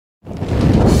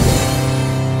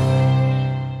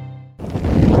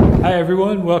Hi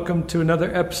everyone, welcome to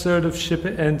another episode of Ship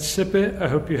It and Sip It. I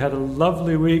hope you had a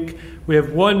lovely week. We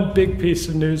have one big piece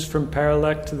of news from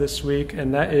Paralect this week,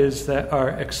 and that is that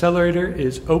our accelerator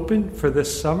is open for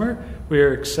this summer. We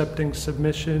are accepting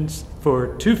submissions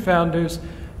for 2 founders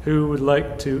who would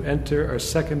like to enter our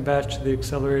second batch of the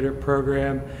accelerator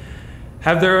program,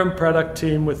 have their own product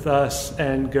team with us,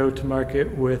 and go to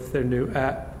market with their new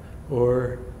app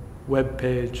or web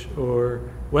page or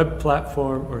web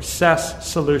platform or SaaS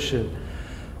solution.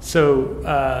 So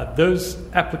those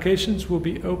applications will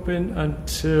be open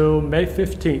until May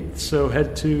 15th. So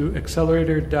head to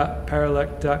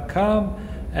accelerator.paralect.com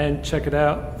and check it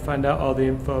out, find out all the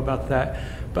info about that.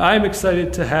 But I'm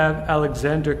excited to have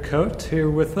Alexandra Cote here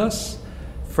with us.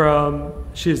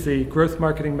 She's the growth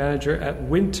marketing manager at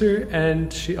Winter,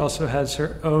 and she also has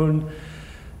her own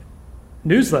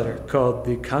newsletter called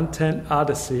The Content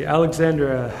Odyssey.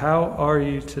 Alexandra, how are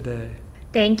you today?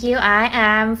 Thank you. I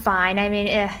am fine. I mean,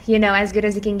 as good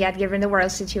as it can get given the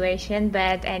world situation.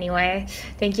 But anyway,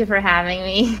 thank you for having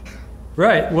me.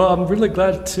 Right. Well, I'm really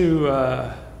glad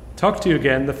to talk to you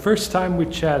again. The first time we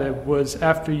chatted was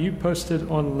after you posted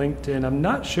on LinkedIn. I'm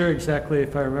not sure exactly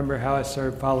if I remember how I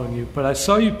started following you, but I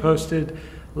saw you posted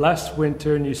last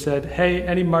winter and you said, hey,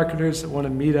 any marketers that want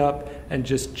to meet up and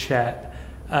just chat,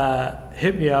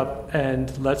 hit me up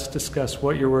and let's discuss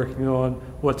what you're working on,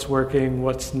 what's working,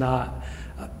 what's not.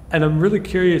 And I'm really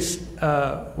curious,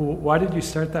 why did you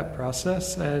start that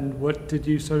process and what did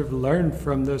you sort of learn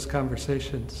from those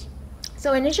conversations?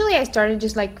 So initially I started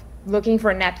just looking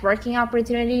for networking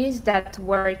opportunities that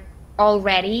were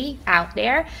already out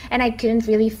there, and I couldn't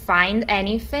really find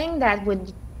anything that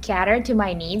would cater to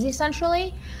my needs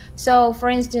essentially. So for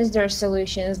instance, there are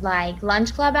solutions like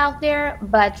Lunch Club out there,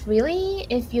 but really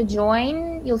if you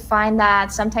join, you'll find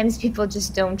that sometimes people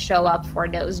just don't show up for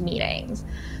those meetings.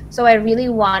 So I really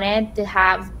wanted to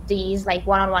have these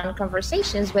one-on-one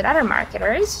conversations with other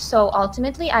marketers. So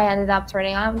ultimately I ended up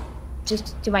turning on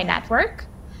just to my network.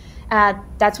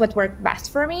 That's what worked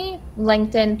best for me.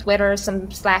 LinkedIn, Twitter, some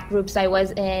Slack groups I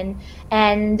was in.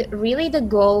 And really the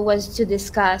goal was to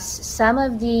discuss some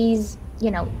of these,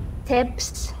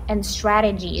 tips and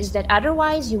strategies that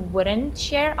otherwise you wouldn't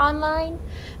share online.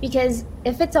 Because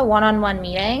if it's a one-on-one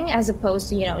meeting, as opposed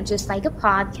to, just like a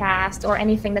podcast or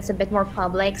anything that's a bit more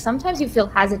public, sometimes you feel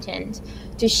hesitant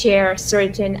to share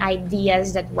certain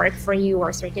ideas that work for you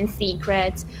or certain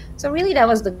secrets. So really that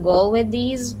was the goal with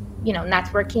these,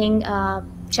 networking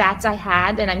chats I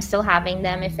had, and I'm still having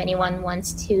them. If anyone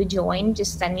wants to join,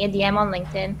 just send me a DM on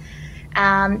LinkedIn.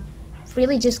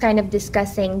 Really just kind of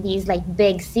discussing these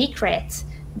big secrets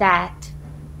that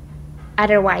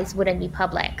otherwise wouldn't be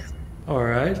public. All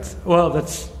right. Well,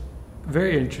 that's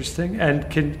very interesting. And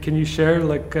can you share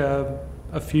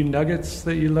a few nuggets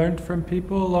that you learned from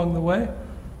people along the way?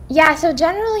 Yeah, so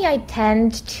generally I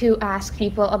tend to ask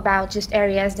people about just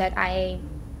areas that I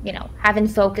haven't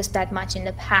focused that much in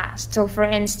the past. So for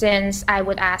instance, I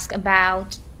would ask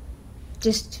about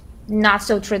just not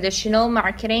so traditional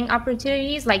marketing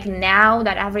opportunities. Like now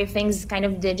that everything's kind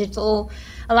of digital,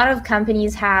 a lot of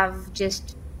companies have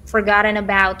just forgotten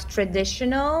about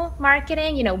traditional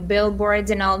marketing,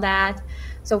 billboards and all that.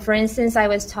 So for instance, I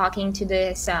was talking to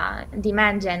this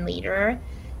demand gen leader.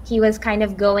 He was kind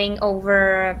of going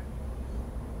over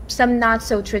some not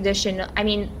so traditional,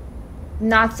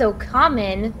 not so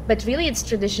common, but really it's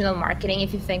traditional marketing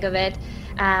if you think of it.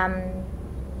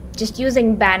 Just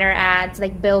using banner ads,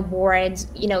 like billboards,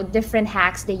 different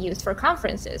hacks they use for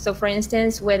conferences. So for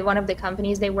instance, with one of the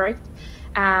companies they worked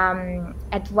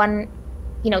at one,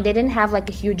 they didn't have a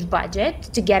huge budget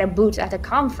to get a booth at a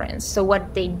conference. So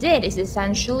what they did is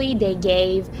essentially they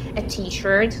gave a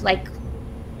t-shirt,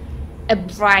 a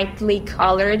brightly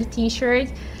colored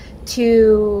t-shirt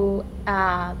to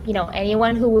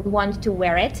anyone who would want to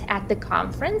wear it at the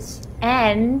conference,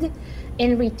 and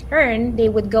in return they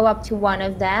would go up to one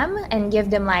of them and give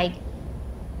them it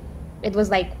was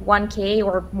 $1,000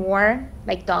 or more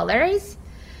dollars,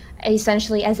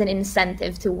 essentially as an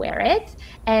incentive to wear it.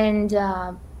 And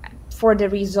for the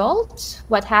result,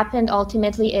 what happened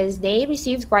ultimately is they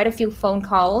received quite a few phone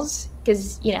calls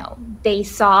because they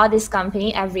saw this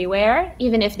company everywhere.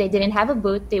 Even if they didn't have a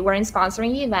booth, they weren't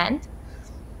sponsoring the event.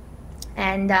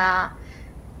 And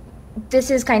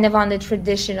this is kind of on the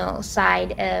traditional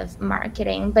side of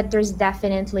marketing, but there's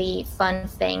definitely fun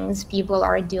things people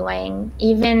are doing,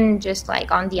 even just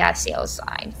on the SEO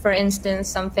side. For instance,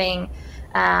 something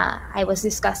I was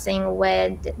discussing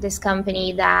with this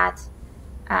company that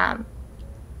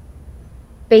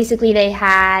basically they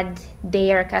had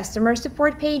their customer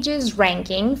support pages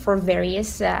ranking for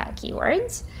various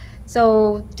keywords.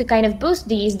 So to kind of boost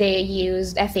these, they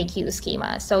use FAQ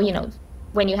schemas. So,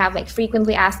 when you have like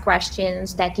frequently asked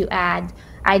questions that you add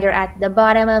either at the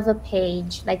bottom of a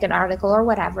page, like an article or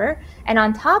whatever. And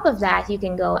on top of that, you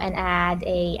can go and add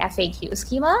a FAQ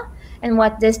schema. And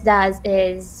what this does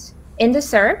is in the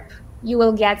SERP, you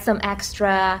will get some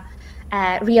extra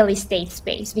real estate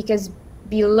space, because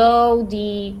below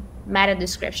the meta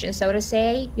description, so to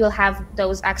say, you'll have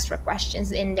those extra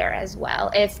questions in there as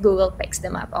well if Google picks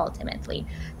them up ultimately.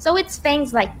 So it's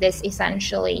things like this,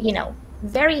 essentially,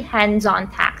 very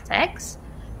hands-on tactics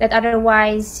that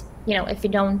otherwise, if you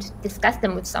don't discuss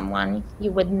them with someone,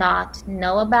 you would not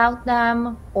know about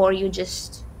them, or you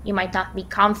might not be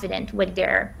confident with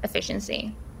their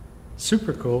efficiency.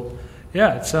 Super cool.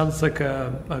 Yeah, it sounds like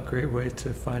a great way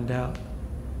to find out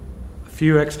a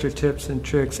few extra tips and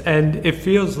tricks. And it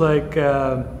feels like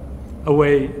a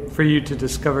way for you to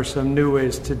discover some new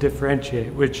ways to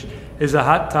differentiate, which is a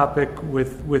hot topic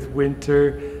with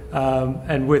winter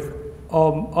and with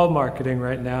all marketing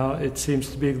right now. It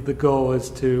seems to be the goal is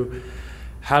to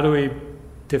how do we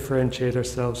differentiate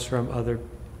ourselves from other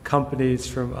companies,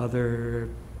 from other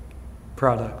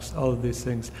products, all of these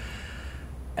things.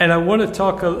 And I want to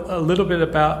talk a little bit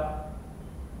about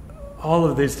all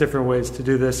of these different ways to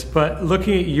do this, but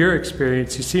looking at your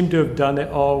experience, you seem to have done it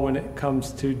all when it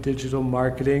comes to digital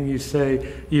marketing. You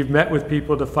say you've met with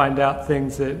people to find out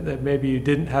things that maybe you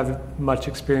didn't have much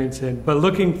experience in. But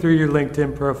looking through your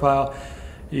LinkedIn profile,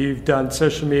 you've done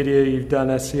social media, you've done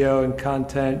SEO and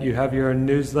content, you have your own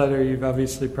newsletter, you've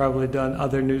obviously probably done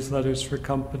other newsletters for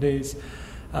companies,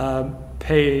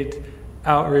 paid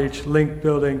outreach, link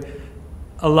building.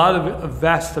 A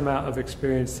vast amount of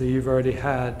experience that you've already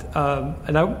had.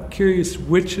 And I'm curious,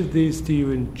 which of these do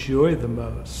you enjoy the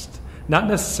most? Not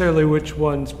necessarily which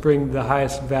ones bring the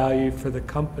highest value for the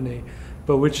company,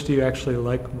 but which do you actually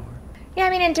like more?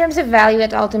 Yeah, in terms of value,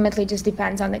 it ultimately just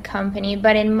depends on the company.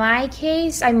 But in my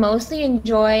case, I mostly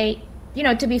enjoy,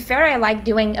 to be fair, I like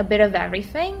doing a bit of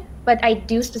everything, but I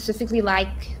do specifically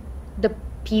like the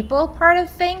people part of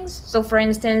things. So for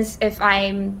instance, if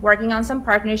I'm working on some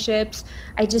partnerships,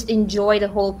 I just enjoy the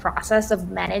whole process of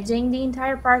managing the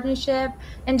entire partnership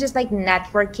and just like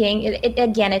networking.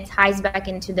 It ties back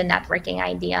into the networking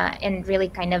idea and really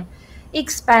kind of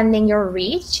expanding your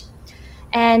reach.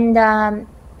 And,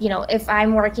 if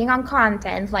I'm working on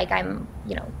content like I'm,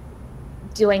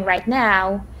 doing right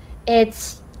now,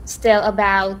 it's still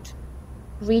about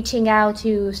reaching out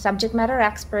to subject matter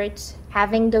experts,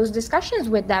 having those discussions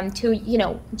with them to,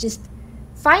 just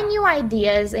find new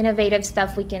ideas, innovative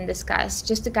stuff we can discuss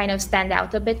just to kind of stand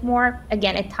out a bit more.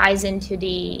 Again, it ties into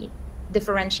the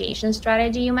differentiation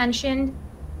strategy you mentioned.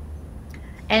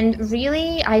 And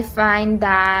really, I find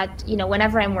that,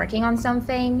 whenever I'm working on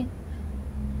something,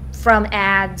 from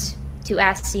ads to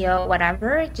SEO,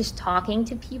 whatever, just talking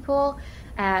to people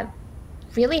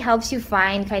really helps you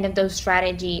find kind of those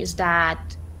strategies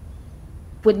that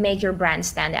would make your brand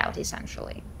stand out,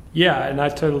 essentially. Yeah, and I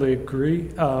totally agree.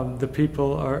 The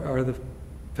people are the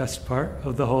best part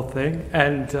of the whole thing.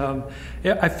 And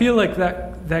I feel like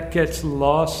that gets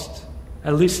lost,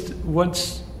 at least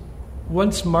once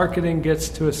marketing gets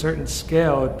to a certain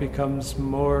scale, it becomes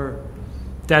more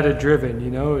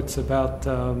data-driven. It's about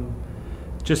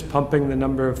just pumping the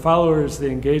number of followers, the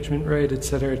engagement rate, et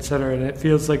cetera, and it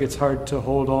feels like it's hard to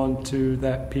hold on to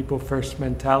that people-first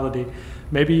mentality.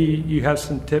 Maybe you have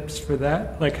some tips for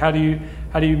that? Like how do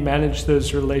you manage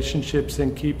those relationships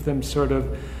and keep them sort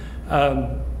of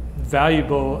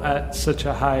valuable at such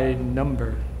a high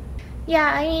number?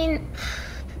 Yeah,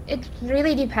 it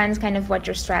really depends kind of what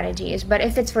your strategy is. But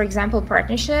if it's, for example,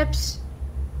 partnerships,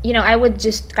 I would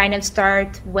just kind of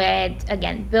start with,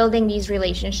 again, building these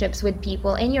relationships with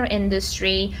people in your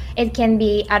industry. It can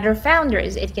be other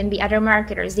founders, it can be other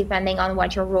marketers, depending on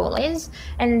what your role is.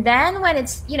 And then when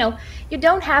it's, you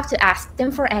don't have to ask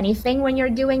them for anything when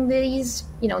you're doing these,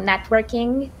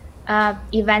 networking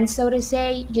events, so to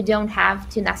say. You don't have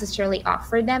to necessarily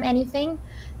offer them anything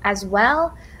as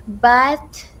well.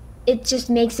 But it just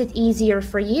makes it easier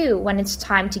for you when it's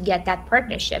time to get that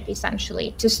partnership, essentially,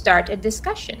 to start a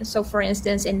discussion. So for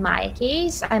instance, in my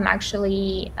case, I'm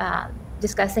actually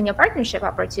discussing a partnership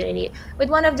opportunity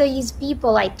with one of these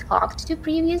people I talked to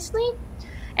previously.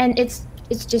 And it's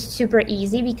just super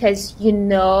easy because you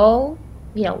know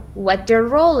what their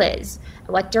role is,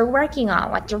 what they're working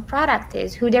on, what their product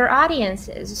is, who their audience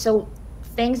is. So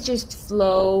things just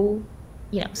flow,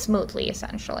 smoothly,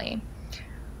 essentially.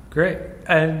 Great.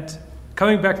 And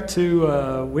coming back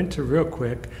to winter real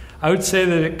quick, I would say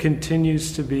that it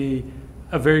continues to be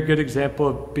a very good example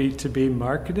of B2B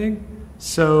marketing.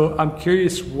 So I'm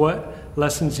curious what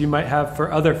lessons you might have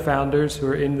for other founders who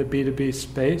are in the B2B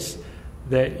space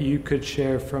that you could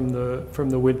share from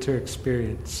the winter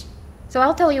experience? So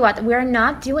I'll tell you what, we're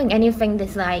not doing anything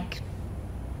that's like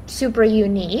super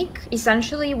unique.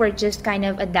 Essentially, we're just kind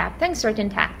of adapting certain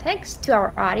tactics to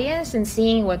our audience and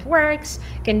seeing what works,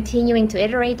 continuing to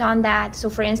iterate on that. So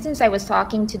for instance, I was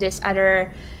talking to this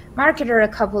other marketer a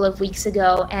couple of weeks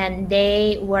ago, and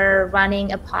they were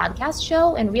running a podcast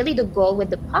show, and really the goal with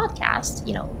the podcast,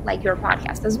 you know, like your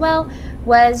podcast as well,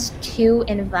 was to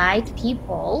invite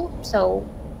people, so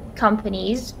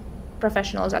companies,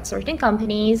 professionals at certain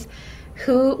companies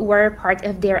who were part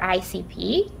of their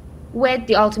ICP, with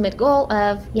the ultimate goal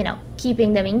of, you know,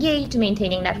 keeping them engaged,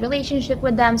 maintaining that relationship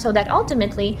with them, so that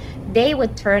ultimately they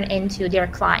would turn into their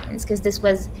clients, because this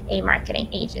was a marketing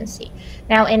agency.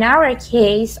 Now, in our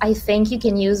case, I think you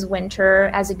can use winter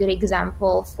as a good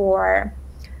example for,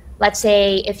 let's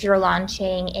say, if you're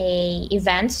launching a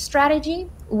event strategy.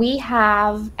 We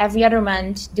have every other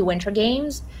month the winter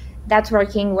games. That's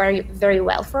working very, very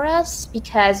well for us,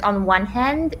 because on one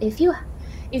hand, if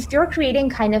you're creating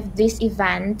kind of this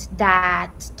event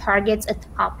that targets a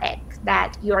topic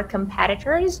that your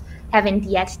competitors haven't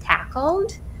yet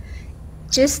tackled,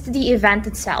 just the event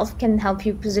itself can help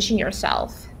you position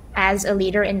yourself as a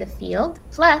leader in the field.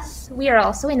 Plus, we are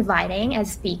also inviting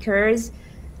as speakers,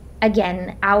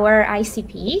 again, our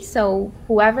ICP, so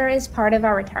whoever is part of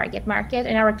our target market.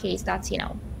 In our case, that's, you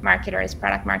know, marketers,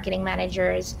 product marketing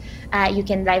managers. You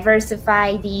can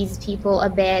diversify these people a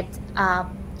bit.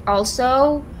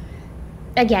 Also,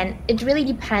 again, it really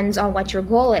depends on what your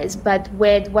goal is, but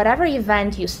with whatever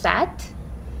event you set,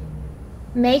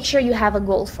 make sure you have a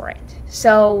goal for it.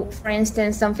 So, for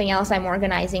instance, something else I'm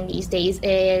organizing these days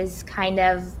is kind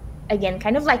of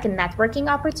like a networking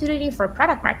opportunity for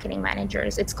product marketing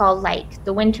managers. It's called like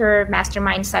the Winter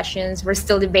Mastermind Sessions. We're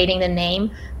still debating the name,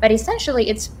 but essentially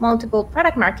it's multiple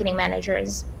product marketing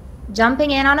managers jumping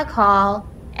in on a call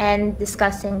and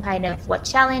discussing kind of what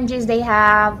challenges they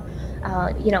have,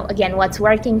 again, what's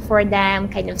working for them,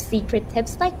 kind of secret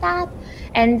tips like that.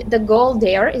 And the goal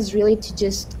there is really to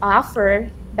just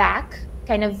offer back,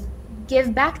 kind of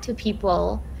give back to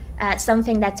people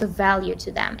something that's of value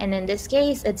to them. And in this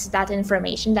case, it's that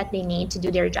information that they need to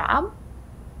do their job.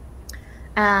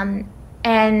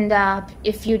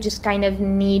 If you just kind of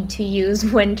need to use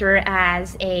winter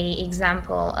as a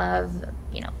example of,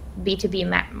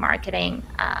 B2B marketing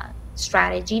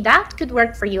strategy, that could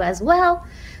work for you as well.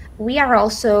 We are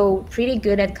also pretty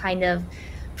good at kind of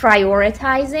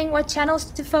prioritizing what channels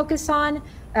to focus on,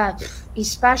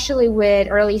 especially with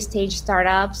early stage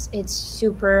startups. It's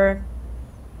super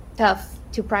tough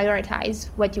to prioritize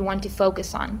what you want to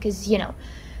focus on, because,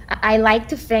 I like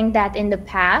to think that in the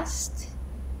past,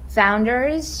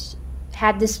 founders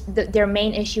had their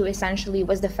main issue essentially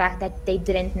was the fact that they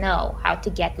didn't know how to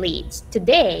get leads.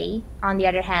 Today, on the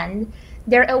other hand,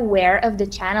 they're aware of the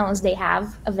channels they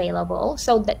have available,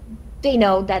 so that they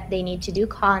know that they need to do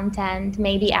content,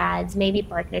 maybe ads, maybe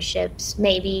partnerships,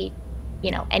 maybe,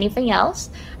 anything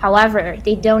else. However,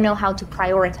 they don't know how to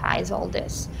prioritize all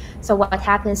this. So what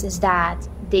happens is that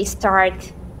they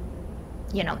start,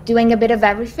 doing a bit of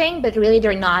everything, but really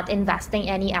they're not investing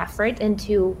any effort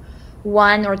into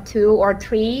one or two or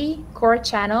three core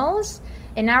channels.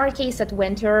 In our case at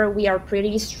Winter, we are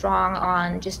pretty strong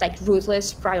on just like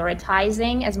ruthless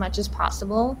prioritizing as much as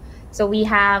possible. So we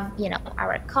have,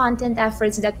 our content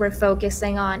efforts that we're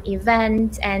focusing on,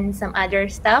 events and some other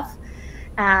stuff.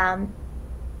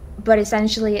 But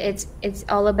essentially it's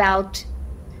all about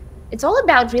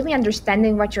really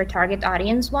understanding what your target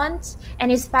audience wants. And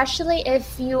especially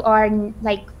if you are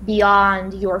like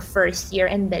beyond your first year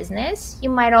in business, you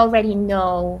might already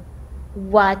know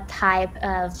what type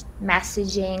of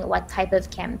messaging, what type of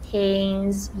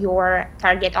campaigns your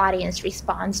target audience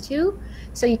responds to.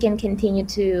 So you can continue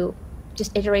to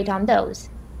just iterate on those.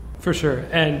 For sure.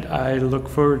 And I look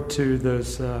forward to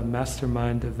those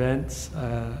mastermind events.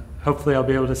 Hopefully I'll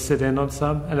be able to sit in on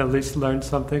some and at least learn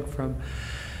something from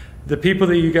the people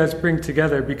that you guys bring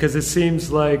together, because it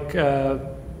seems like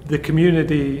the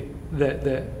community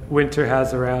that Winter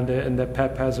has around it and that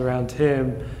Pep has around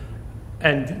him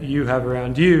and you have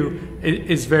around you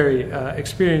is very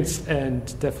experienced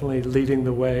and definitely leading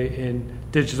the way in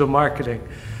digital marketing.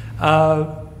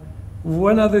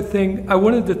 One other thing I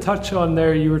wanted to touch on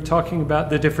there, you were talking about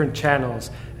the different channels.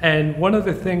 And one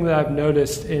other thing that I've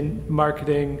noticed in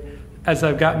marketing as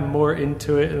I've gotten more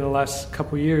into it in the last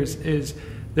couple of years is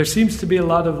there seems to be a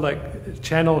lot of like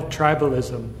channel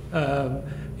tribalism.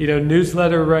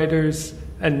 Newsletter writers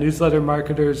and newsletter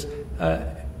marketers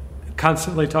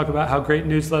constantly talk about how great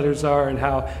newsletters are and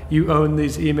how you own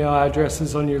these email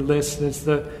addresses on your list and it's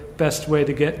the best way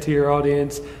to get to your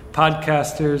audience.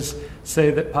 Podcasters say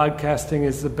that podcasting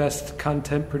is the best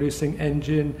content producing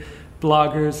engine.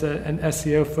 Bloggers and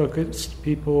SEO focused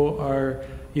people are,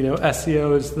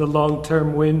 SEO is the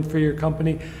long-term win for your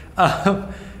company.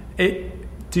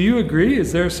 Do you agree?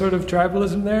 Is there a sort of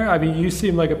tribalism there? I mean, you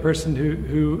seem like a person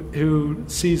who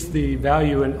sees the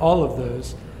value in all of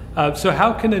those. So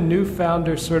how can a new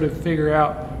founder sort of figure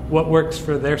out what works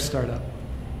for their startup?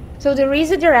 So the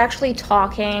reason they're actually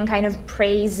talking, kind of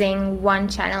praising one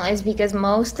channel is because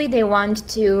mostly they want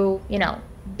to,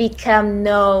 become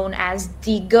known as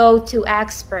the go-to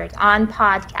expert on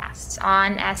podcasts,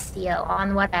 on SEO,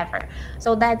 on whatever.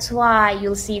 So that's why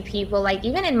you'll see people like,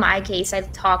 even in my case,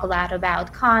 I've talked a lot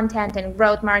about content and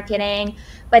growth marketing.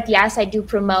 But yes, I do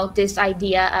promote this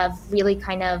idea of really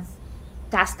kind of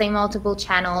testing multiple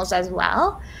channels as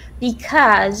well.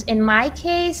 Because in my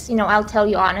case, I'll tell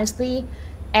you honestly,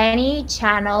 any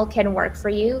channel can work for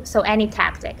you. So any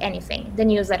tactic, anything, the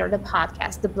newsletter, the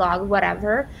podcast, the blog,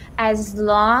 whatever, as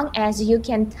long as you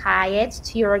can tie it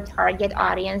to your target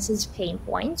audience's pain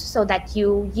points so that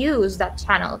you use that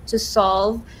channel to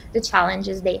solve the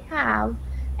challenges they have.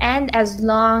 And as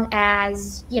long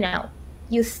as,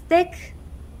 you stick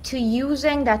to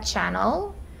using that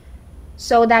channel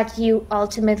so that you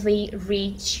ultimately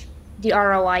reach the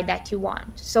ROI that you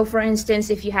want. So for instance,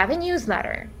 if you have a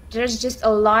newsletter, there's just a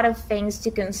lot of things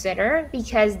to consider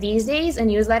because these days a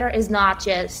newsletter is not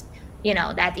just,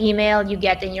 that email you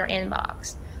get in your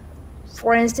inbox.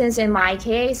 For instance, in my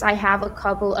case, I have a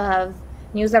couple of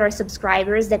newsletter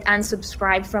subscribers that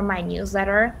unsubscribed from my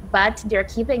newsletter, but they're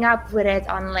keeping up with it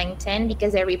on LinkedIn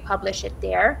because I republish it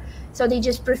there. So they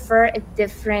just prefer a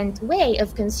different way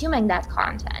of consuming that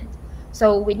content.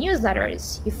 So with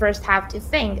newsletters, you first have to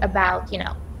think about,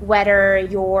 whether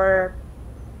your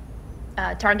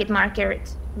target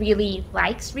market really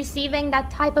likes receiving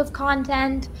that type of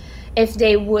content, if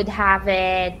they would have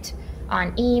it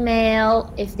on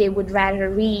email, if they would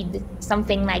rather read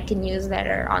something like a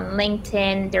newsletter on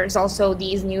LinkedIn. There's also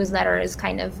these newsletters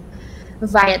kind of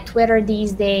via Twitter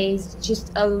these days,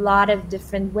 just a lot of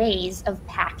different ways of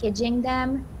packaging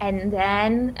them. And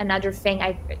then another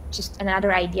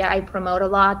idea I promote a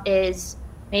lot is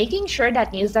making sure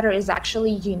that newsletter is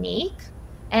actually unique.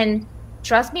 And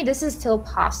trust me, this is still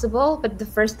possible, but the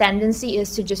first tendency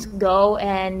is to just go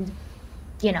and,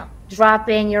 drop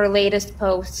in your latest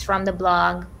posts from the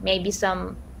blog, maybe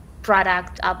some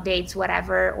product updates,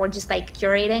 whatever, or just like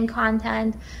curating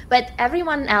content. But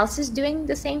everyone else is doing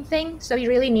the same thing. So you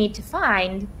really need to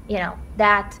find,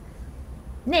 that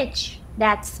niche,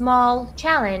 that small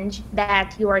challenge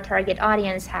that your target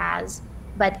audience has,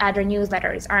 but other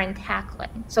newsletters aren't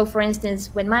tackling. So for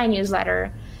instance, with my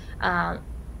newsletter,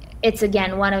 it's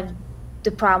again one of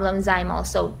the problems I'm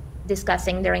also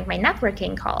discussing during my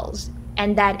networking calls.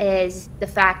 And that is the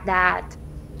fact that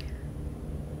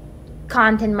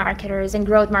content marketers and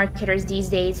growth marketers these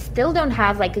days still don't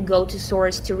have like a go-to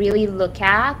source to really look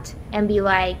at and be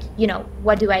like,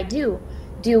 what do I do?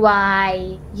 Do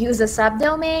I use a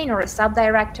subdomain or a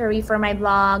subdirectory for my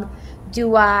blog?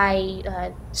 Do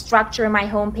I structure my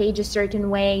homepage a certain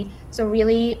way? So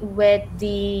really with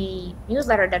the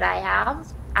newsletter that I have,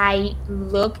 I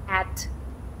look at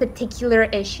particular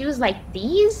issues like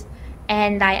these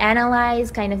and I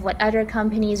analyze kind of what other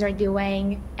companies are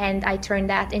doing, and I turn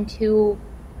that into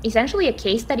essentially a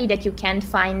case study that you can't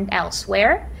find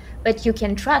elsewhere, but you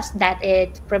can trust that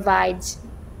it provides,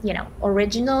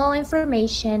 original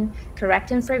information,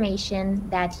 correct information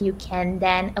that you can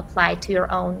then apply to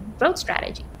your own growth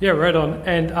strategy. Yeah, right on.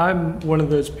 And I'm one of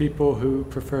those people who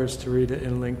prefers to read it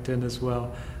in LinkedIn as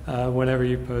well whenever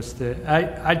you post it.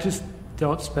 I just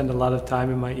don't spend a lot of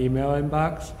time in my email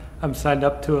inbox. I'm signed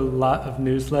up to a lot of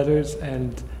newsletters,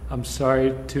 and I'm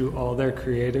sorry to all their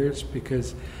creators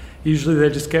because usually they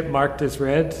just get marked as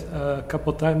read a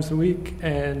couple times a week,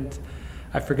 and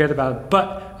I forget about it.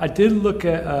 But I did look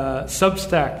at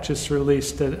Substack just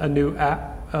released a new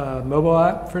app, mobile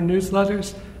app for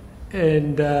newsletters,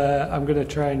 and I'm going to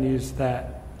try and use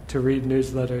that to read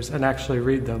newsletters and actually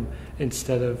read them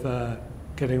instead of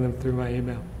getting them through my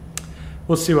email.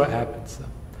 We'll see what happens, though.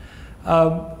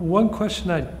 One question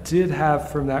I did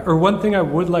have from that, or one thing I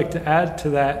would like to add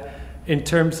to that in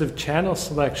terms of channel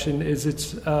selection is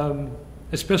it's,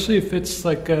 especially if it's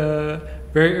like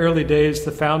very early days,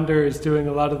 the founder is doing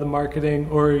a lot of the marketing,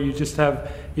 or you just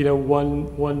have, one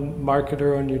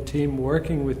marketer on your team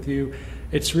working with you,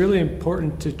 it's really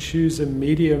important to choose a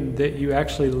medium that you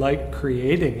actually like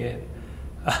creating in.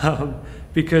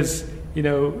 Because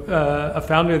a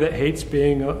founder that hates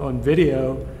being on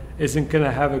video isn't going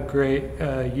to have a great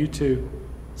YouTube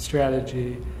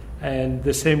strategy. And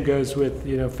the same goes with,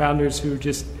 founders who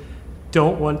just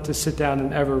don't want to sit down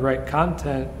and ever write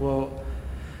content. Well,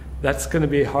 that's going to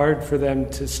be hard for them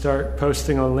to start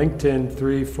posting on LinkedIn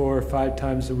 3, 4, 5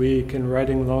 times a week and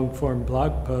writing long-form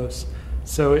blog posts.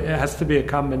 So it has to be a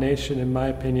combination, in my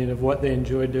opinion, of what they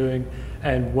enjoy doing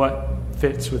and what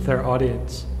fits with their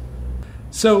audience.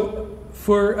 So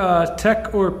for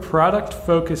tech or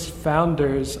product-focused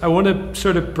founders, I want to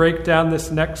sort of break down this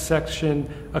next section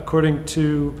according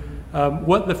to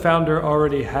what the founder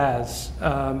already has.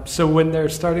 So when they're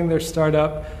starting their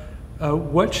startup,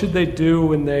 what should they do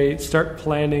when they start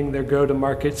planning their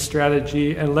go-to-market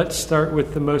strategy? And let's start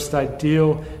with the most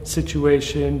ideal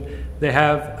situation. They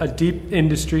have a deep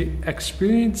industry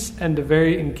experience and a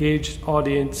very engaged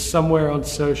audience somewhere on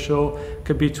social.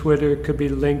 Could be Twitter, could be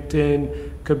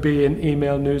LinkedIn, could be an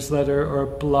email newsletter or a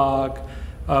blog.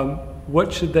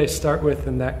 What should they start with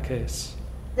in that case?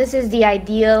 This is the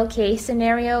ideal case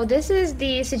scenario. This is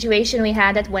the situation we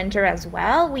had at Winter as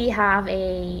well. We have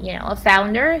a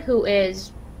founder who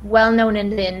is well known in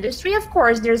the industry. Of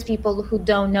course, there's people who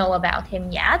don't know about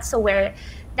him yet. So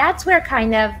that's where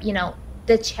kind of,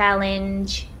 the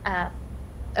challenge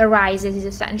arises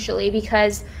essentially,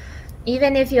 because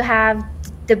even if you have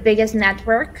the biggest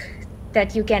network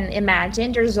that you can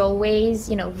imagine, there's always,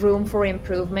 room for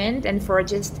improvement and for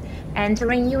just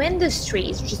entering new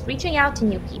industries, just reaching out to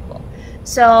new people.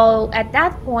 So at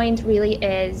that point really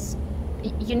is,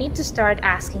 you need to start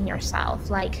asking yourself,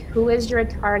 who is your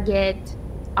target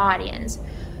audience?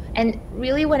 And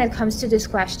really when it comes to this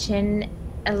question,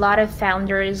 a lot of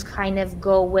founders kind of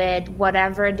go with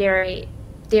whatever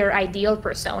their ideal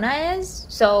persona is.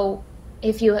 So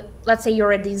if let's say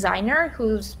you're a designer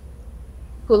who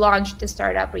launched a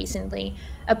startup recently,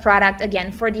 a product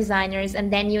again for designers,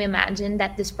 and then you imagine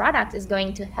that this product is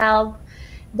going to help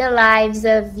the lives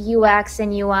of UX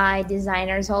and UI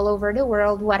designers all over the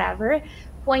world, whatever.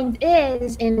 Point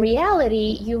is, in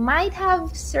reality, you might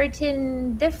have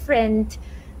certain different,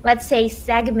 let's say,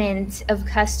 segments of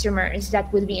customers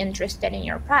that would be interested in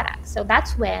your product. So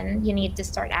that's when you need to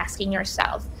start asking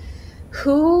yourself,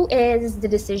 who is the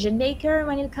decision maker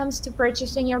when it comes to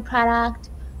purchasing your product?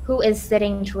 Who is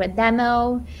sitting through a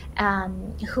demo?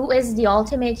 Who is the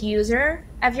ultimate user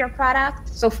of your product?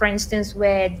 So for instance,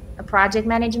 with a project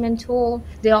management tool,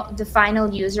 the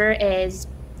final user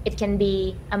it can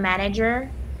be a manager.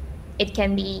 It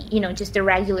can be, just a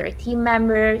regular team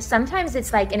member. Sometimes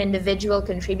it's like an individual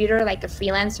contributor, like a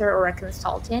freelancer or a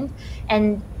consultant.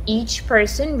 And each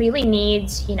person really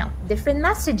needs, different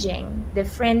messaging,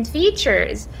 different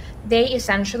features. They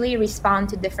essentially respond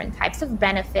to different types of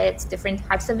benefits, different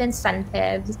types of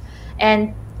incentives.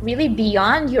 And really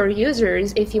beyond your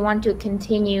users, if you want to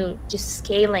continue just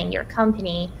scaling your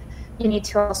company, you need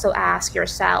to also ask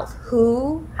yourself,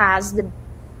 who has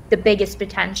the biggest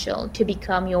potential to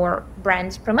become your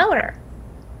brand's promoter?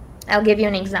 I'll give you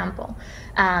an example.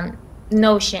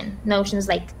 Notion. Notion's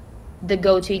like the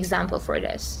go-to example for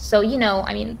this. So,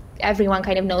 everyone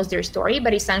kind of knows their story,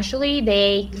 but essentially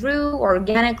they grew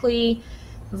organically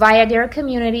via their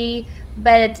community,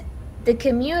 but the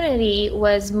community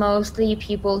was mostly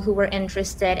people who were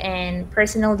interested in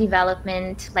personal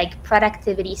development, like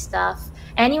productivity stuff.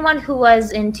 Anyone who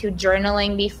was into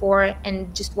journaling before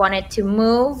and just wanted to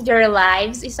move their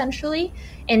lives essentially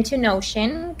into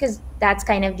Notion, because that's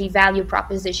kind of the value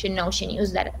proposition Notion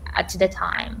used at the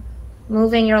time.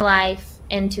 Moving your life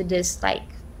into this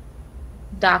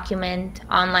document,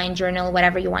 online journal,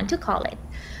 whatever you want to call it.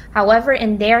 However,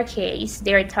 in their case,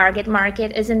 their target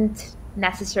market isn't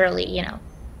necessarily,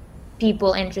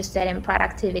 people interested in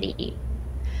productivity.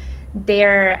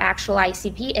 Their actual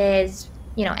ICP is,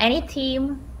 any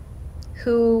team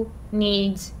who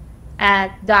needs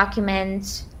a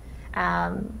document,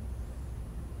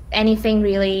 anything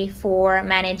really for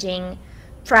managing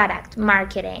product,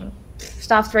 marketing,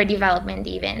 software development,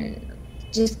 even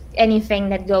just anything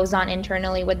that goes on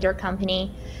internally with their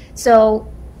company.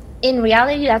 So in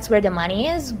reality, that's where the money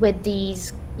is with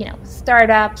these,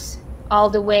 startups all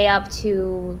the way up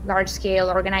to large scale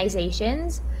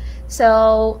organizations.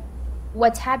 So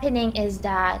what's happening is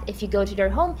that if you go to their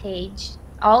homepage,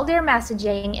 all their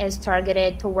messaging is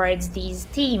targeted towards these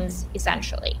teams,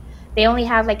 essentially. They only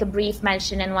have a brief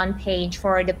mention in one page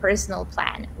for the personal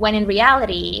plan, when in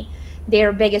reality,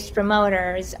 their biggest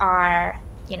promoters are,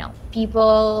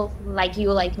 people like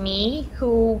you, like me,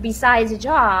 who besides a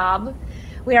job,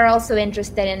 we are also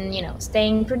interested in,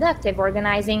 staying productive,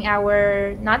 organizing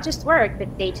our, not just work,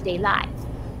 but day-to-day life.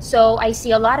 So I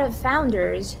see a lot of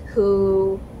founders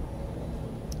who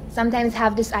sometimes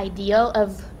have this ideal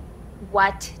of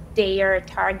what their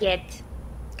target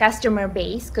customer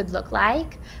base could look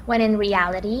like, when in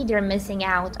reality they're missing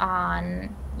out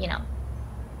on,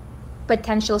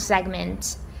 potential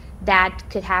segments that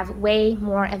could have way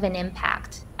more of an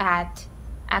impact at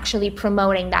actually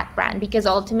promoting that brand, because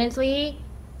ultimately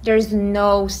there's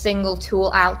no single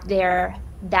tool out there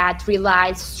that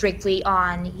relies strictly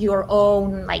on your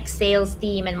own sales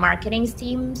team and marketing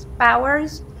team's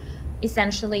powers.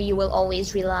 Essentially, you will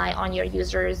always rely on your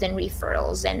users and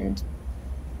referrals and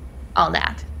all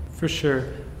that. For sure.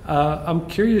 I'm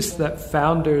curious that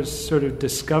founders sort of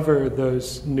discover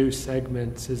those new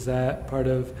segments. Is that part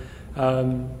of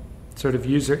sort of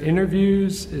user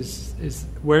interviews? Is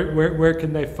where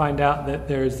can they find out that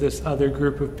there's this other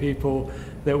group of people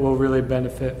that will really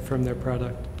benefit from their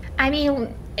product? I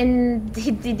mean, in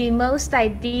the most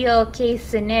ideal case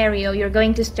scenario, you're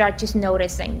going to start just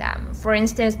noticing them. For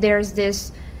instance, there's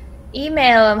this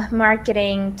email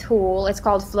marketing tool. It's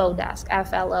called Flowdesk,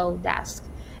 FLO Desk.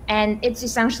 And it's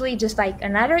essentially just like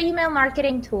another email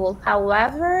marketing tool.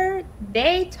 However,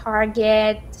 they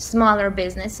target smaller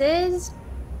businesses,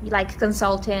 like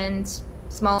consultants,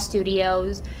 small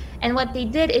studios. And what they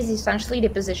did is essentially they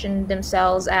positioned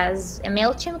themselves as a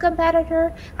MailChimp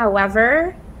competitor.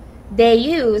 However, they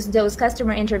used those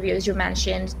customer interviews you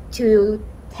mentioned to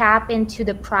tap into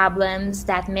the problems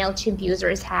that MailChimp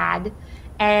users had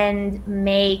and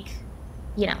make,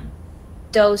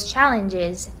 those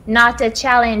challenges not a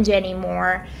challenge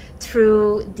anymore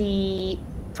through the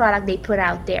product they put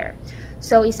out there.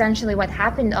 So essentially what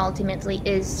happened ultimately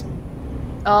is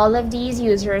all of these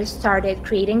users started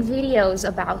creating videos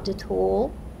about the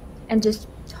tool and just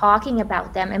talking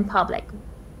about them in public.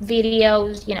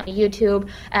 Videos, YouTube,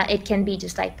 it can be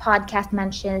just like podcast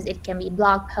mentions, it can be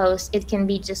blog posts, it can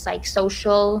be just like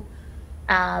social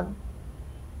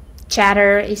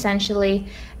chatter, essentially.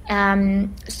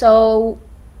 So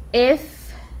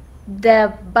if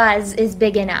the buzz is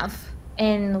big enough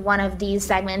in one of these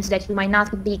segments that you might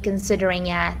not be considering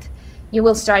yet, you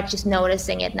will start just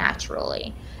noticing it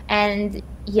naturally. And,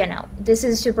 this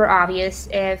is super obvious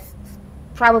if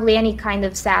probably any kind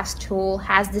of SaaS tool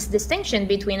has this distinction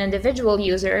between individual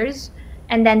users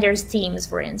and then there's teams,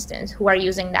 for instance, who are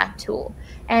using that tool.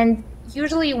 And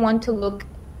usually you want to look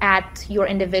at your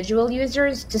individual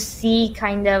users to see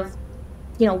kind of,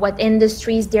 what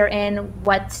industries they're in,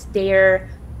 what their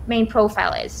main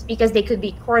profile is, because they could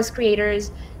be course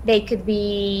creators, they could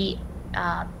be,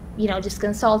 just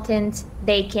consultants,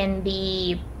 they can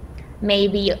be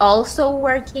maybe also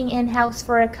working in-house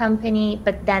for a company,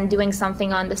 but then doing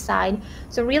something on the side.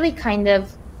 So really kind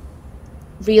of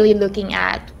really looking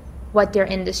at what their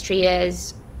industry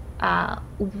is,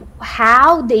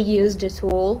 how they use the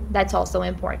tool, that's also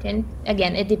important.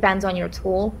 Again, it depends on your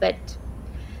tool, but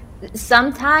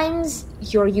sometimes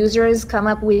your users come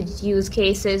up with use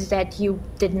cases that you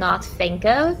did not think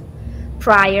of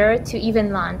prior to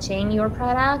even launching your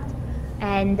product.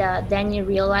 And then you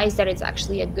realize that it's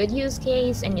actually a good use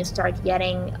case and you start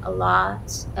getting a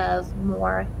lot of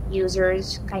more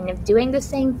users kind of doing the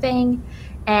same thing.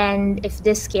 And if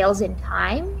this scales in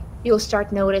time, you'll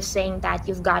start noticing that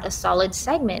you've got a solid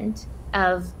segment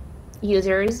of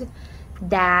users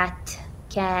that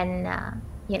can,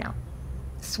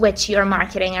 switch your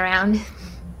marketing around.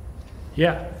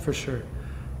 Yeah, for sure.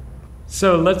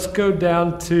 So let's go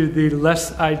down to the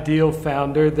less ideal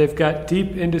founder. They've got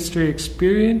deep industry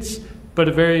experience, but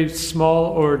a very small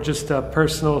or just a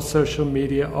personal social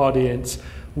media audience.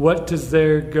 What does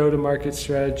their go-to-market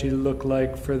strategy look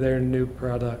like for their new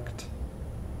product?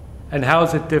 And how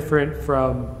is it different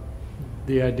from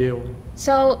the ideal one?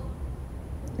 So,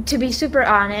 to be super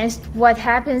honest, what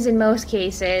happens in most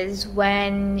cases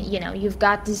when, you've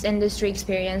got this industry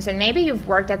experience and maybe you've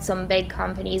worked at some big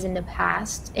companies in the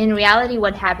past, in reality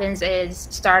what happens is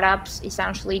startups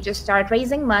essentially just start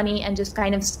raising money and just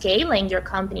kind of scaling their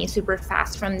company super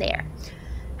fast from there.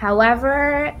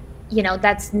 However,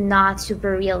 that's not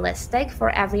super realistic for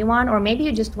everyone, or maybe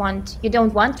you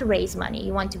don't want to raise money,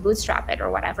 you want to bootstrap it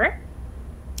or whatever.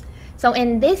 So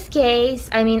in this case,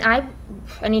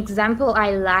 an example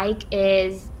I like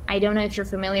is, I don't know if you're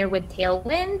familiar with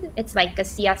Tailwind. It's like a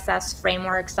CSS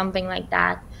framework, something like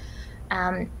that.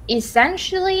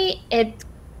 Essentially,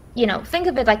 think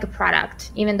of it like a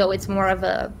product, even though it's more of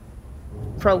a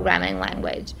programming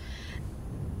language.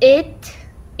 It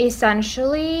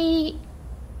essentially,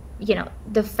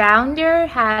 the founder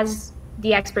has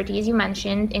the expertise you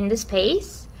mentioned in the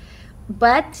space,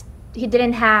 but he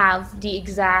didn't have the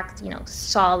exact,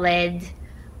 solid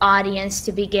audience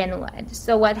to begin with.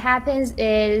 So what happens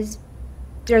is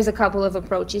there's a couple of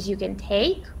approaches you can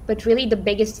take, but really the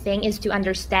biggest thing is to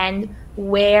understand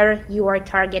where your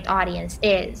target audience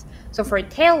is. So for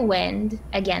Tailwind,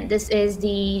 again, this is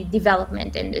the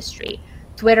development industry.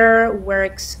 Twitter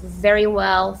works very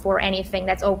well for anything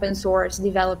that's open source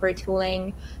developer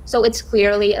tooling. So it's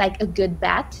clearly like a good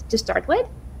bet to start with.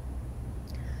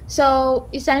 So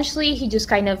essentially, he just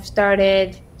kind of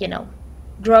started,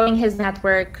 growing his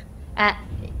network.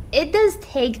 It does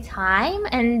take time,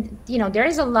 and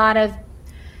there's a lot of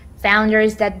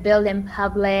founders that build in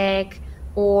public,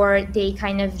 or they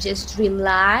kind of just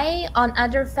rely on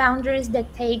other founders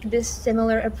that take this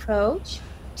similar approach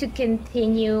to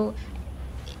continue.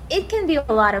 It can be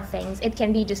a lot of things. It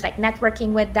can be just like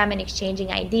networking with them and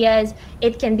exchanging ideas.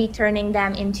 It can be turning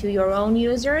them into your own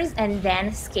users and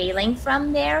then scaling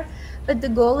from there. But the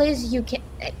goal is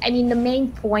the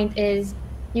main point is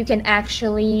you can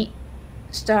actually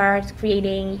start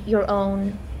creating your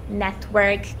own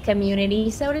network community,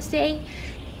 so to say.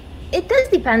 It does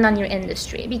depend on your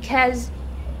industry, because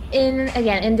in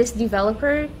this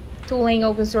developer tooling,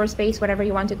 open source space, whatever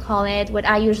you want to call it, what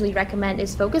I usually recommend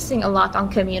is focusing a lot on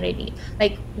community,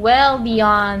 like well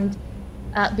beyond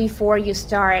before you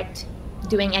start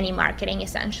doing any marketing,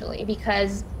 essentially,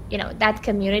 because that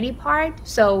community part.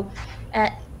 So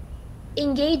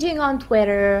engaging on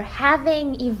Twitter,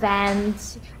 having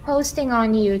events, posting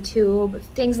on YouTube,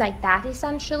 things like that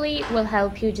essentially will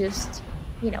help you just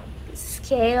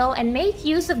scale and make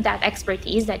use of that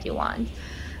expertise that you want.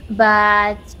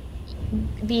 But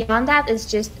beyond that, it's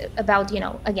just about,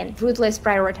 again, ruthless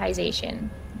prioritization,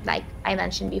 like I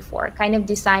mentioned before, kind of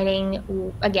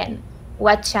deciding, again,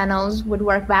 what channels would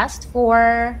work best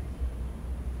for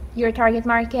your target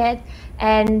market.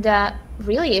 And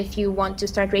really, if you want to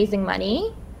start raising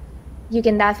money, you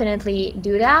can definitely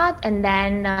do that. And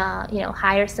then,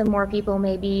 hire some more people,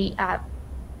 maybe,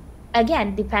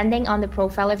 again, depending on the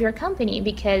profile of your company,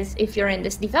 because if you're in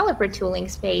this developer tooling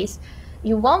space,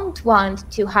 you won't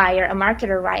want to hire a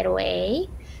marketer right away,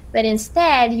 but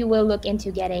instead you will look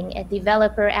into getting a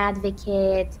developer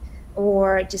advocate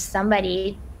or just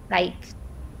somebody like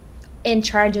in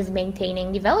charge of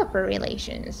maintaining developer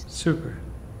relations. Super.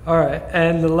 All right.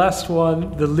 And the last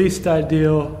one, the least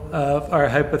ideal of our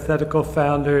hypothetical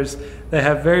founders, they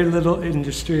have very little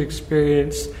industry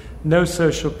experience, no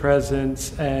social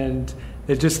presence, and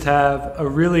they just have a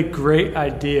really great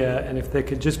idea, and if they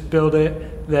could just build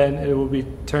it, then it will be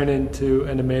turned into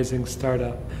an amazing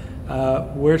startup.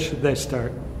 Where should they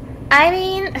start?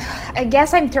 I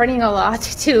guess I'm turning a lot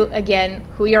to, again,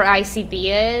 who your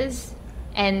ICP is,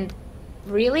 and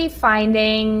really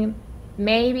finding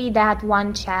maybe that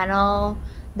one channel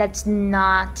that's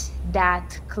not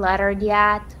that cluttered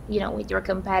yet, with your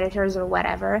competitors or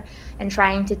whatever, and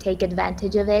trying to take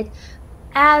advantage of it,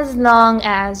 as long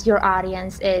as your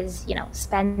audience is,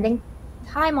 spending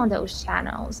time on those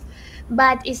channels.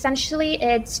 But essentially,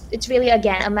 it's really,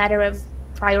 again, a matter of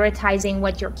prioritizing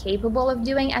what you're capable of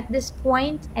doing at this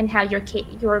point and how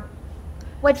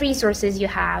what resources you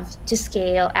have to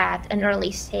scale at an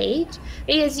early stage.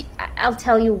 Because I'll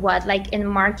tell you what, like in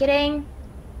marketing,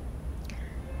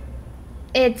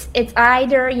 it's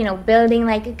either, building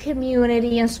like a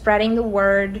community and spreading the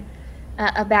word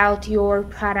about your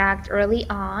product early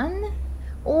on,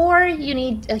 or you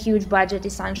need a huge budget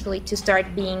essentially to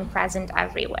start being present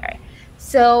everywhere.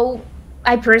 So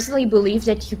I personally believe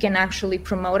that you can actually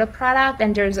promote a product,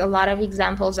 and there's a lot of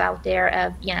examples out there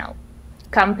of,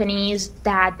 companies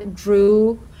that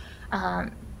grew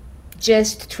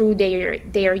just through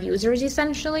their users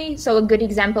essentially. So a good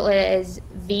example is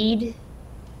Veed.io.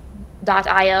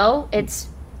 It's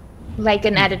like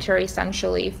an editor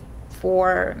essentially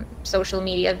for social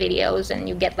media videos, and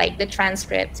you get like the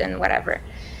transcripts and whatever.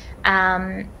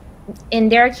 In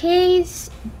their case,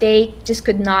 they just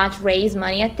could not raise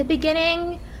money at the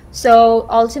beginning. So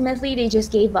ultimately they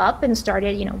just gave up and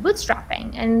started,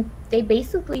 bootstrapping. And they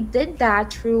basically did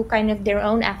that through kind of their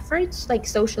own efforts, like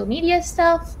social media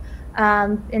stuff,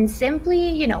 and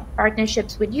simply,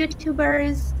 partnerships with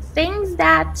YouTubers, things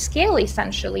that scale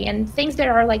essentially, and things that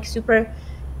are like super,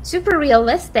 super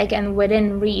realistic and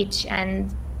within reach,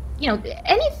 and,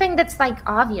 anything that's like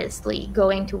obviously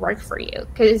going to work for you.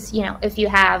 Because, if you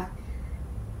have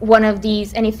one of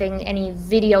these, any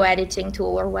video editing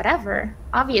tool or whatever,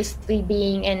 obviously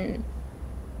being in,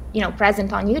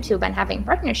 present on YouTube and having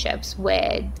partnerships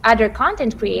with other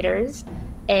content creators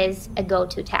is a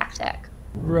go-to tactic.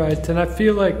 Right. And I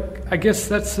feel like, I guess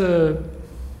that's a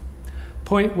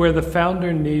point where the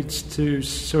founder needs to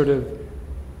sort of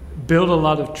build a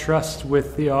lot of trust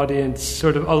with the audience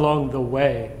sort of along the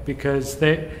way, because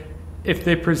if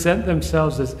they present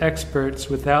themselves as experts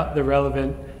without the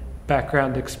relevant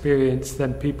background experience,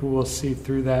 then people will see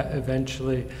through that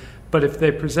eventually. But if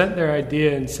they present their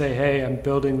idea and say, hey, I'm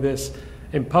building this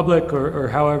in public, or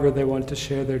however they want to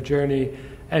share their journey,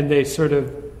 and they sort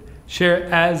of share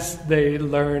as they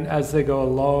learn, as they go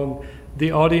along,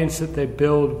 the audience that they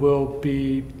build will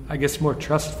be, I guess, more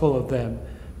trustful of them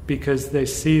because they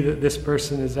see that this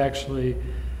person is actually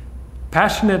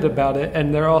passionate about it,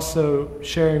 and they're also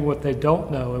sharing what they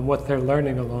don't know and what they're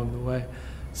learning along the way.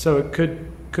 So it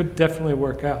could definitely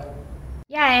work out.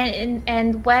 Yeah,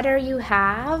 and whether you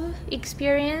have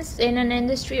experience in an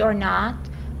industry or not,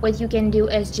 what you can do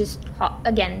is just,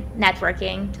 again,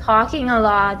 networking, talking a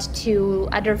lot to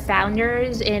other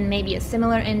founders in maybe a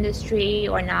similar industry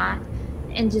or not,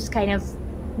 and just kind of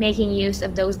making use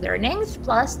of those learnings.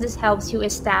 Plus, this helps you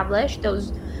establish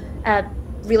those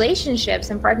relationships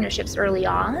and partnerships early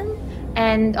on.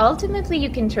 And ultimately, you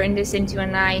can turn this into a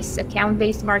nice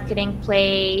account-based marketing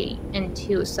play,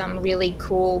 into some really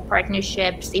cool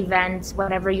partnerships, events,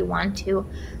 whatever you want to.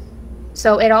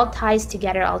 So it all ties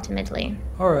together ultimately.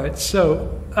 All right.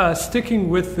 So sticking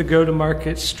with the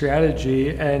go-to-market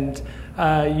strategy, and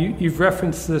you've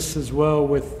referenced this as well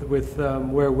with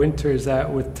where Winter is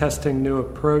at with testing new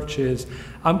approaches.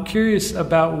 I'm curious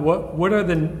about what are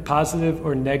the positive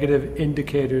or negative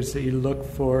indicators that you look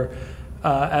for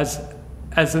as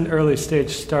an early stage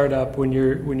startup when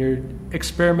you're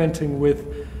experimenting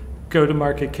with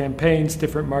go-to-market campaigns,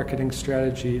 different marketing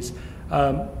strategies.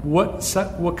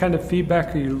 What kind of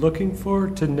feedback are you looking for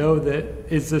to know that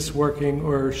is this working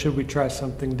or should we try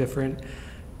something different?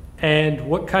 And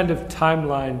what kind of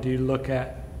timeline do you look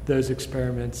at those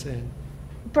experiments in?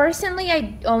 Personally,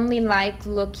 I only like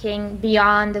looking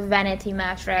beyond the vanity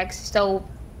metrics. So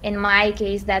in my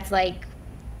case, that's like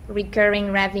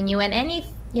recurring revenue and any,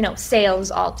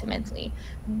 sales ultimately.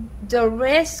 The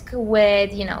risk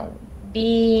with,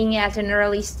 being at an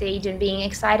early stage and being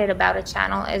excited about a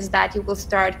channel is that you will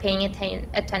start paying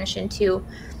attention to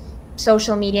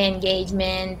social media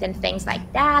engagement and things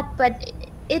like that. But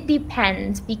it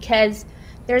depends, because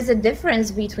there's a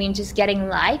difference between just getting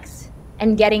likes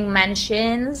and getting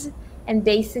mentions. And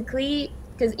basically,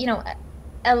 because,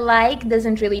 a like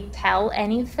doesn't really tell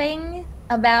anything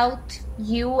about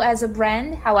you as a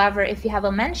brand. However, if you have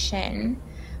a mention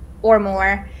or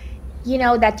more,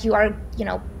 that you are,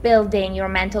 building your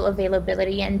mental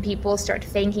availability, and people start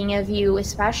thinking of you,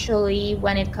 especially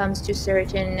when it comes to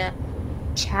certain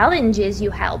challenges you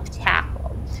help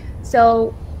tackle.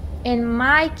 So in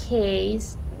my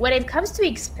case, when it comes to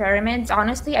experiments,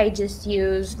 honestly, I just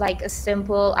use like a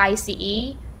simple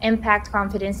ICE, impact,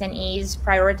 confidence, and ease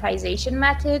prioritization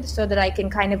method, so that I can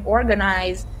kind of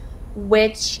organize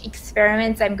which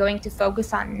experiments I'm going to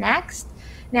focus on next.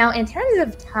 Now, in terms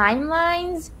of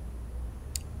timelines,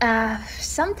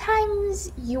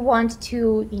 sometimes you want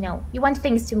to, you want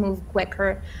things to move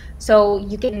quicker. So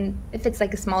you can, if it's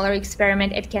like a smaller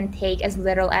experiment, it can take as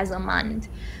little as a month.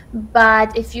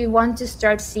 But if you want to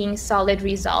start seeing solid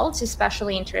results,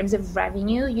 especially in terms of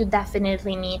revenue, you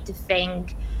definitely need to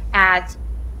think at,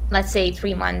 let's say,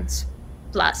 3 months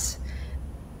plus.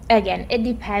 Again, it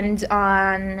depends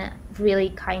on really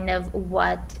kind of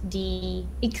what the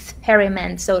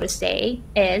experiment, so to say,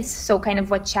 is. So kind of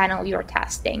what channel you're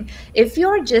testing. If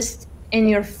you're just in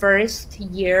your first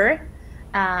year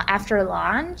after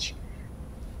launch,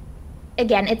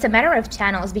 again, it's a matter of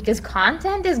channels, because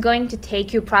content is going to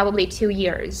take you probably 2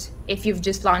 years if you've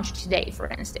just launched today, for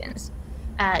instance,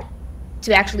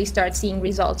 to actually start seeing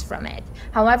results from it.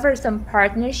 However, some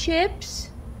partnerships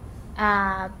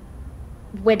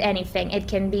with anything, it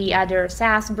can be other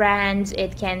SaaS brands,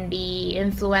 it can be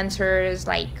influencers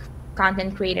like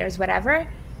content creators, whatever,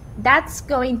 that's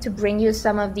going to bring you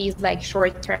some of these like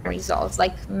short-term results,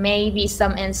 like maybe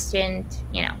some instant,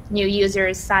 new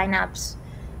users, signups,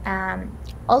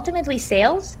 ultimately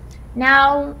sales.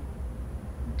 Now,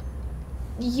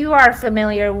 you are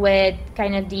familiar with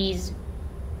kind of these,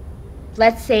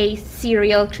 let's say,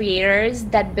 serial creators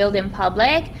that build in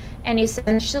public. And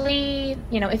essentially,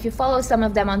 if you follow some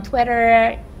of them on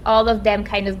Twitter, all of them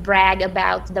kind of brag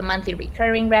about the monthly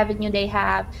recurring revenue they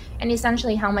have and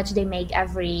essentially how much they make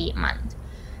every month.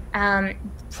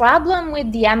 Problem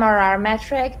with the MRR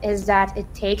metric is that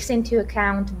it takes into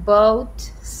account both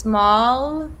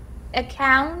small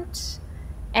accounts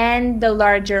and the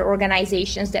larger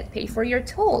organizations that pay for your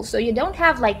tool. So you don't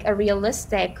have like a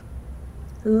realistic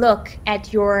look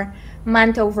at your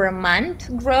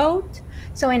month-over-month growth.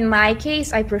 So in my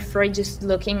case, I prefer just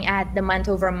looking at the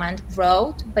month-over-month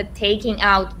growth, but taking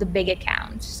out the big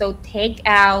accounts. So take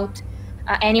out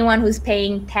anyone who's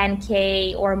paying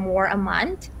 $10K or more a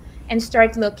month, and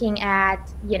start looking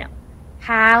at,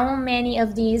 how many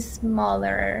of these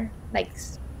smaller, like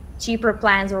cheaper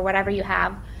plans or whatever you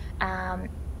have,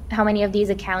 how many of these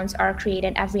accounts are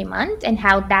created every month and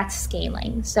how that's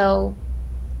scaling. So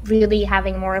really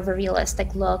having more of a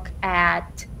realistic look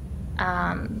at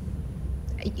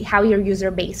how your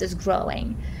user base is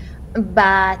growing.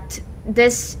 But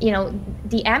this,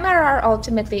 the MRR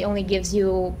ultimately only gives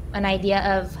you an idea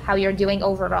of how you're doing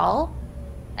overall.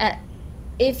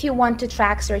 If you want to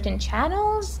track certain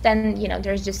channels, then,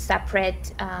 there's just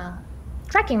separate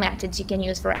tracking methods you can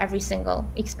use for every single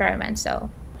experiment. So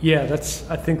yeah,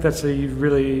 I think that's a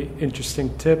really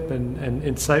interesting tip and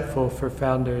insightful for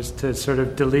founders to sort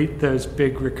of delete those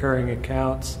big recurring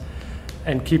accounts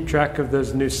and keep track of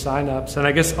those new signups. And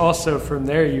I guess also from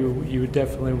there, you would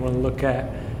definitely want to look at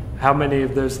how many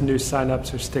of those new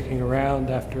signups are sticking around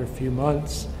after a few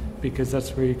months, because that's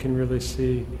where you can really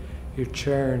see your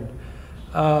churn.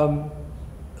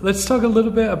 Let's talk a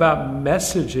little bit about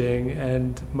messaging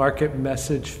and market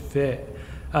message fit.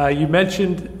 You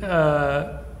mentioned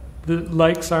the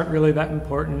likes aren't really that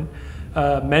important.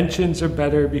 Mentions are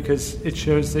better because it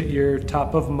shows that you're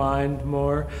top of mind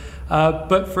more.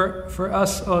 But for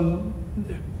us,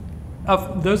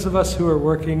 those of us who are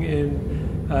working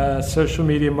in social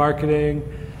media marketing,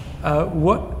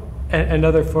 and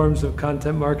other forms of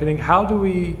content marketing, how do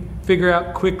we figure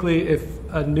out quickly if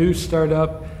a new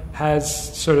startup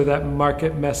has sort of that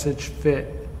market message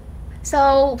fit?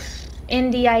 So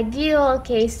in the ideal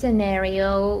case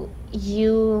scenario,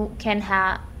 you can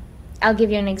have, I'll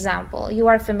give you an example. You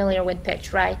are familiar with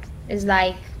Pitch, right? It's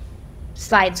like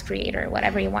slides creator,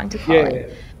 whatever you want to call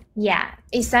it. Yeah.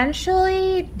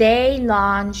 Essentially, they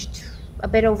launched a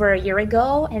bit over a year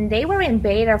ago, and they were in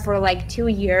beta for like 2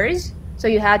 years. So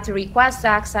you had to request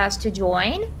access to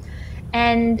join.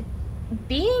 And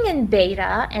being in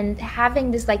beta and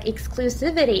having this like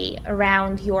exclusivity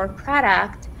around your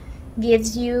product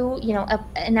gives you,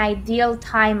 an ideal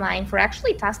timeline for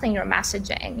actually testing your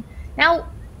messaging. Now,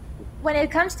 when it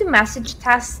comes to message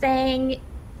testing,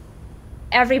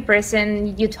 every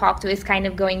person you talk to is kind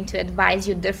of going to advise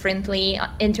you differently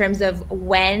in terms of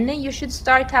when you should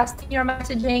start testing your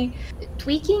messaging.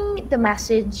 Tweaking the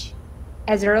message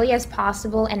as early as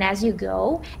possible and as you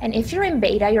go. And if you're in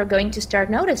beta, you're going to start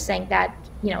noticing that,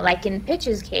 like in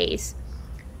Pitch's case,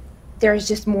 there's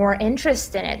just more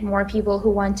interest in it, more people who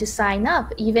want to sign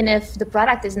up, even if the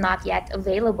product is not yet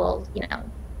available,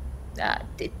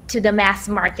 to the mass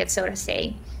market, so to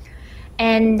say.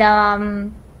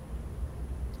 And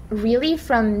really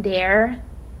from there,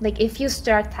 like if you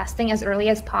start testing as early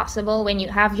as possible, when you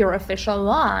have your official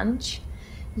launch,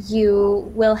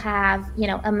 you will have,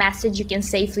 a message you can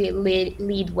safely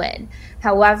lead with.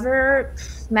 However,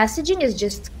 messaging is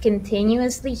just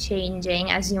continuously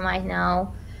changing, as you might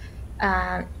know.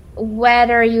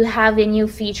 Whether you have a new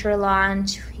feature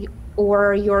launch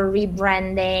or you're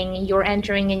rebranding, you're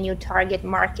entering a new target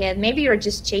market, maybe you're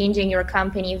just changing your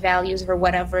company values or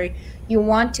whatever, you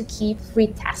want to keep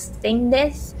retesting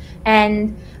this.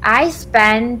 And I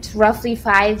spent roughly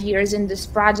 5 years in this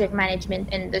project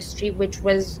management industry, which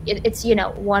was, it's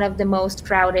one of the most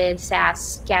crowded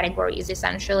SaaS categories,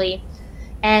 essentially.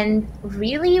 And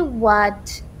really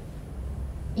what,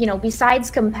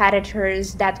 besides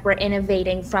competitors that were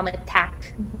innovating from a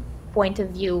tech point of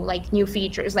view, like new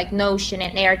features like Notion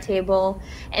and Airtable,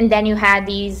 and then you had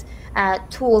these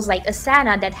tools like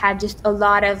Asana that had just a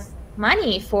lot of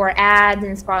money for ads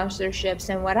and sponsorships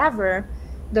and whatever,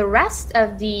 the rest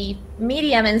of the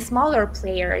medium and smaller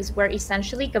players were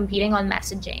essentially competing on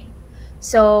messaging.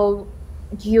 So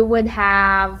you would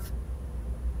have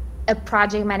a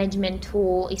project management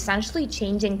tool essentially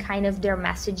changing kind of their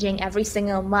messaging every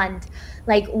single month.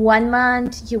 Like 1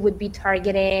 month you would be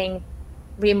targeting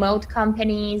remote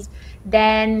companies,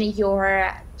 then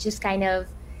you're just kind of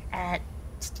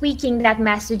tweaking that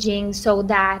messaging so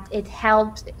that it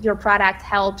helps, your product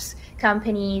helps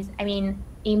companies,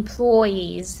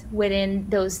 employees within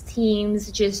those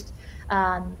teams just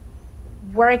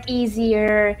work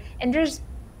easier. And there's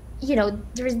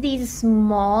these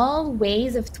small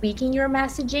ways of tweaking your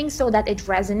messaging so that it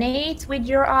resonates with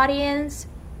your audience,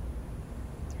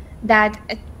 that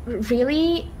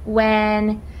really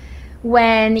when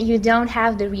you don't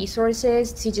have the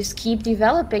resources to just keep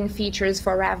developing features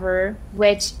forever,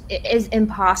 which is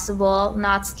impossible,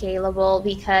 not scalable,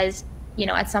 because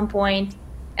at some point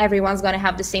everyone's going to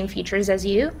have the same features as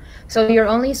you. So your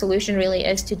only solution really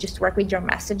is to just work with your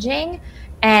messaging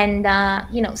and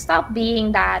stop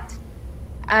being that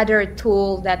other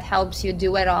tool that helps you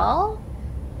do it all.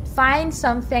 Find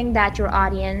something that your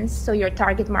audience, so your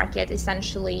target market,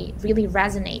 essentially really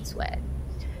resonates with.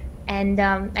 And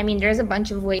I mean, there's a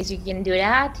bunch of ways you can do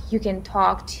that. You can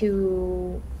talk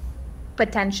to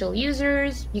potential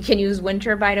users. You can use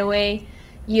Winter, by the way.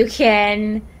 You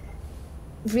can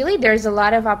really, there's a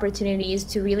lot of opportunities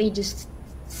to really just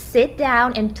sit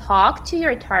down and talk to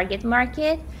your target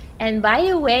market. And by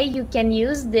the way, you can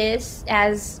use this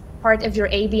as part of your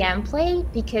ABM play,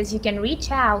 because you can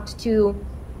reach out to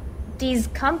these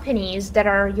companies that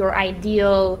are your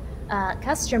ideal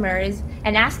customers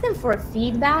and ask them for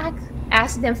feedback,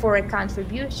 ask them for a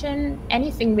contribution,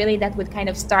 anything really that would kind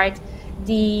of start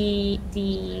the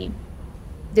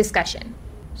discussion.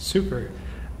 Super.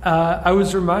 I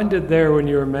was reminded there when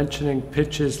you were mentioning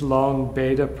Pitch's long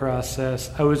beta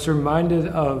process, I was reminded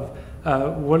of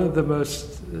one of the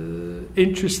most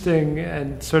interesting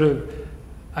and sort of,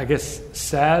 I guess,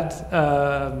 sad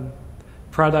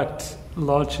product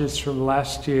launches from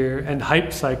last year and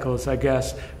hype cycles, I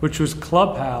guess, which was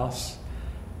Clubhouse,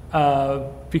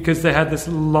 because they had this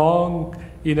long,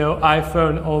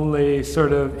 iPhone only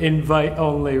sort of invite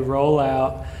only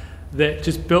rollout that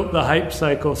just built the hype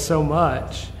cycle so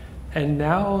much, and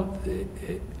now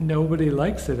nobody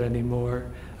likes it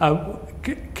anymore.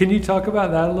 Can you talk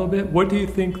about that a little bit? What do you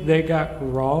think they got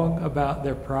wrong about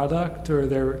their product or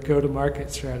their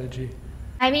go-to-market strategy?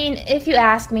 I mean, if you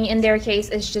ask me, in their case,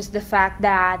 it's just the fact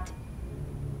that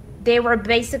they were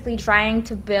basically trying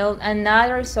to build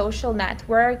another social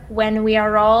network when we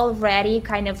are already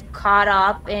kind of caught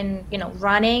up in,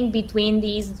 running between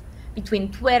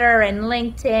Twitter and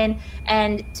LinkedIn.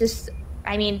 And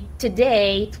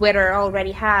today, Twitter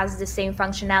already has the same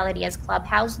functionality as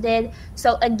Clubhouse did.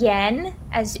 So again,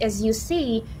 as you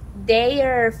see,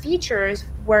 their features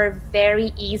were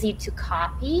very easy to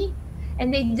copy.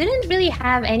 And they didn't really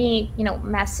have any,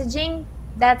 messaging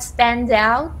that stands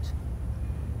out,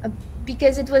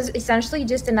 because it was essentially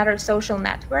just another social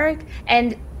network.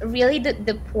 And really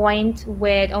the point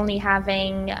with only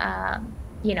having,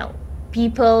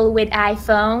 people with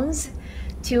iPhones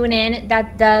tune in,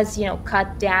 that does,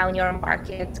 cut down your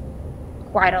market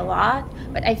quite a lot.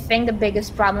 But I think the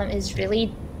biggest problem is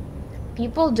really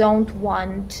people don't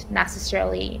want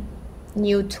necessarily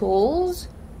new tools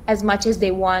as much as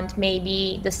they want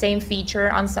maybe the same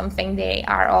feature on something they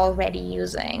are already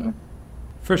using.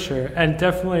 For sure. And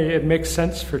definitely it makes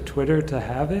sense for Twitter to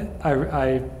have it.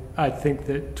 I think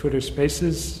that Twitter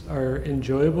Spaces are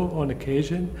enjoyable on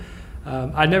occasion.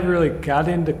 I never really got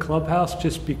into Clubhouse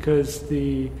just because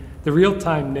the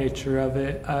real-time nature of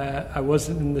it, I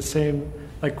wasn't in the same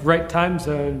right time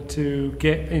zone to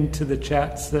get into the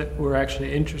chats that were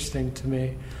actually interesting to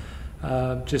me.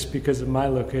 Just because of my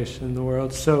location in the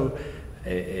world. So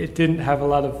it didn't have a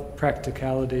lot of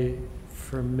practicality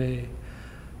for me.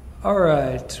 All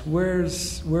right, where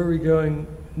are we going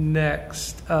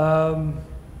next?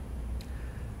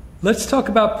 Let's talk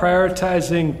about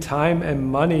prioritizing time and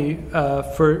money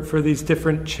for these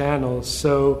different channels.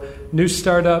 So new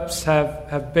startups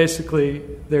have basically,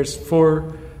 there's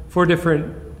four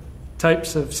different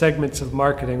types of segments of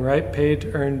marketing, right?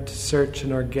 Paid, earned, search,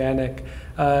 and organic.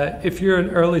 If you're an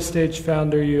early stage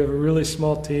founder, you have a really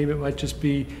small team, it might just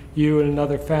be you and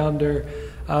another founder.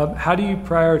 How do you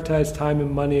prioritize time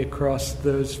and money across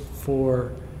those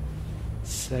four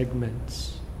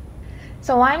segments?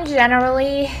 So I'm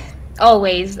generally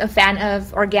always a fan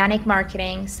of organic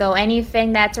marketing. So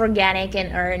anything that's organic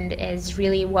and earned is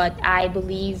really what I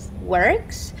believe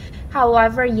works.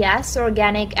 However, yes,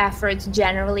 organic efforts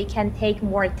generally can take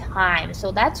more time.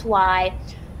 So that's why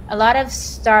a lot of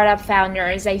startup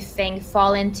founders, I think,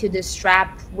 fall into this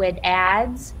trap with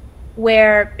ads,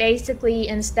 where basically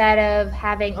instead of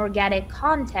having organic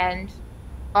content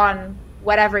on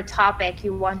whatever topic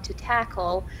you want to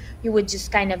tackle, you would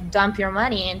just kind of dump your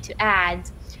money into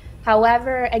ads.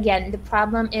 However, again, the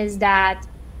problem is that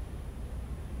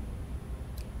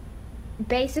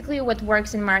basically what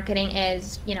works in marketing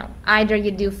is, either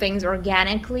you do things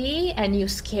organically and you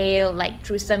scale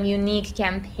through some unique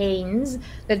campaigns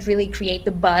that really create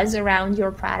the buzz around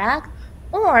your product,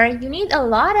 or you need a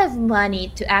lot of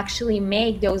money to actually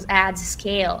make those ads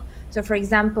scale. So for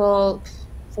example,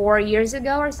 4 years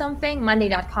ago or something,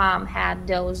 Monday.com had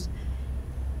those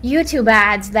YouTube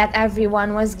ads that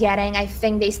everyone was getting. I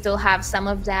think they still have some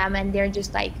of them, and they're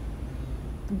just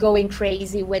going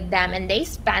crazy with them, and they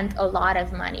spent a lot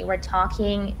of money. We're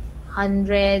talking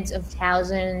hundreds of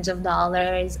thousands of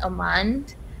dollars a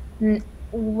month,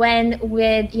 when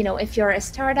if you're a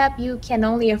startup, you can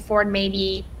only afford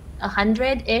maybe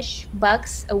 $100-ish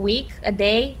a week, a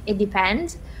day, it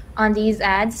depends on these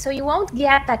ads. So you won't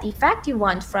get that effect you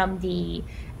want from the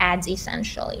ads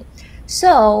essentially.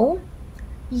 So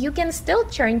you can still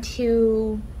turn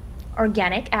to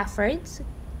organic efforts,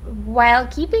 while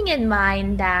keeping in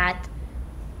mind that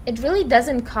it really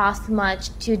doesn't cost much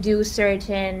to do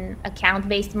certain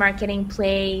account-based marketing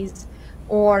plays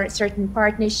or certain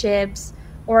partnerships,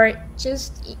 or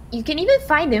just you can even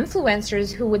find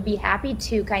influencers who would be happy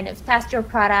to kind of test your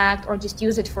product or just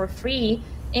use it for free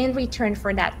in return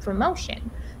for that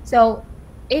promotion. So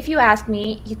if you ask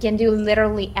me, you can do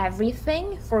literally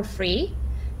everything for free.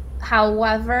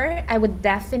 However, I would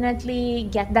definitely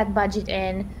get that budget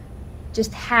in,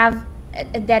 just have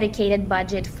a dedicated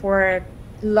budget for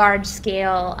large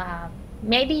scale.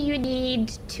 Maybe you need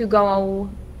to go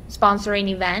sponsor an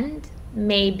event.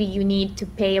 Maybe you need to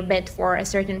pay a bit for a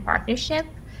certain partnership.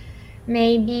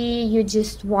 Maybe you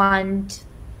just want,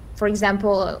 for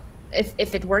example,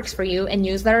 if it works for you, a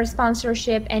newsletter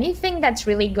sponsorship, anything that's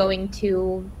really going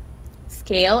to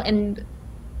scale. And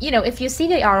if you see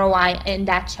the ROI in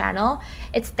that channel,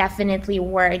 it's definitely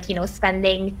worth,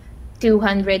 spending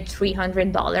 $200,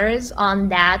 $300 on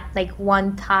that, like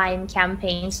one-time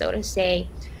campaign, so to say,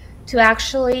 to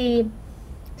actually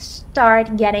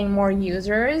start getting more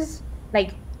users,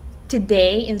 like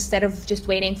today, instead of just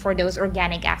waiting for those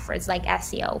organic efforts like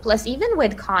SEO. Plus, even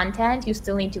with content, you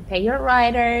still need to pay your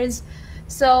writers.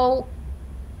 So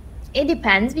it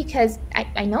depends, because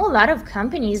I know a lot of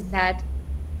companies that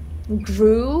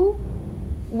grew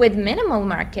with minimal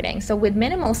marketing, so with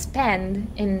minimal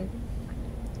spend in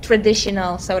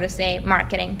traditional, so to say,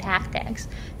 marketing tactics.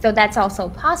 So that's also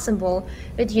possible,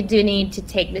 but you do need to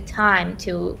take the time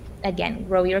to, again,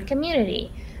 grow your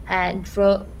community and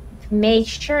make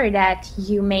sure that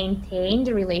you maintain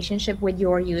the relationship with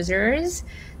your users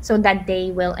so that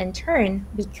they will in turn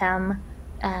become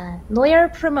loyal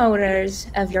promoters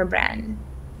of your brand.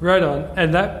 Right on.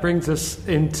 And that brings us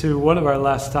into one of our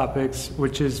last topics,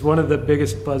 which is one of the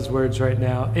biggest buzzwords right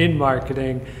now in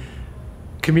marketing: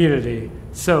 community.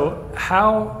 So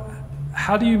how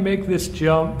do you make this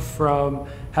jump from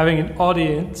having an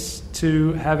audience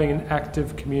to having an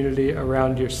active community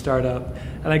around your startup?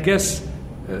 And I guess,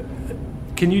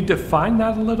 can you define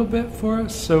that a little bit for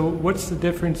us? So what's the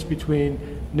difference between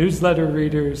newsletter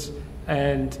readers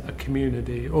and a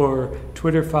community, or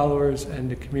Twitter followers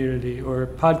and a community, or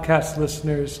podcast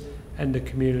listeners and a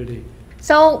community?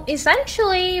 So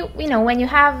essentially, when you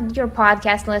have your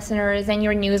podcast listeners and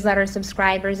your newsletter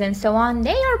subscribers and so on,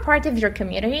 they are part of your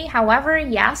community. However,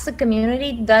 yes, the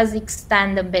community does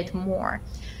extend a bit more.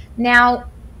 Now,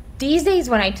 these days,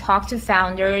 when I talk to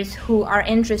founders who are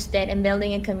interested in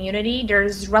building a community,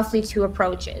 there's roughly two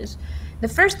approaches. The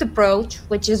first approach,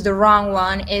 which is the wrong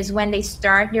one, is when they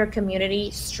start their community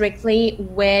strictly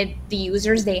with the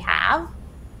users they have,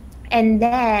 and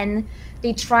then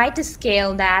they try to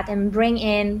scale that and bring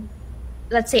in,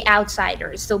 let's say,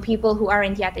 outsiders, so people who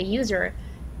aren't yet a user,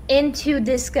 into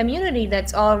this community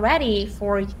that's already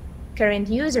for current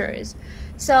users.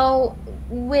 So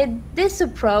with this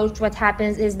approach, what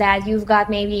happens is that you've got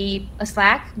maybe a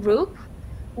Slack group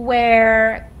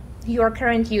where your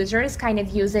current users kind of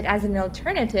use it as an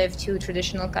alternative to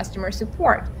traditional customer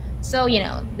support. So,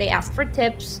 they ask for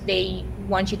tips, they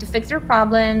want you to fix their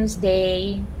problems,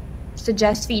 they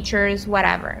suggest features,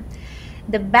 whatever.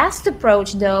 The best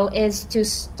approach, though, is to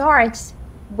start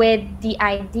with the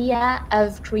idea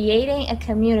of creating a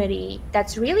community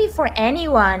that's really for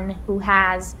anyone who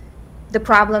has the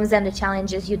problems and the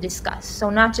challenges you discuss. So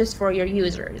not just for your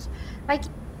users. Like,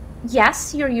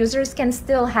 yes, your users can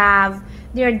still have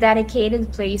their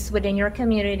dedicated place within your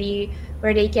community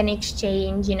where they can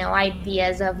exchange,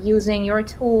 ideas of using your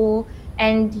tool.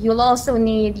 And you'll also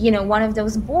need, one of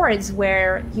those boards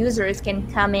where users can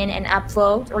come in and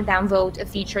upvote or downvote a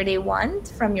feature they want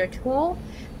from your tool.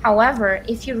 However,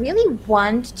 if you really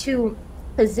want to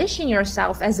position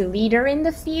yourself as a leader in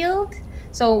the field,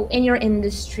 so in your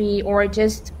industry, or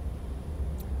just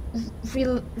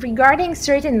regarding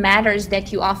certain matters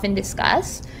that you often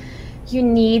discuss, you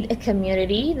need a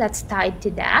community that's tied to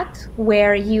that,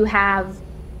 where you have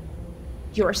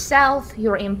yourself,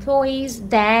 your employees.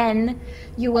 Then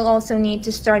you will also need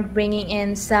to start bringing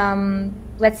in some,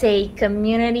 let's say,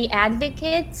 community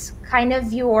advocates, kind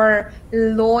of your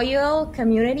loyal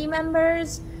community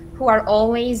members who are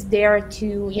always there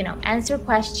to, answer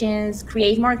questions,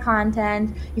 create more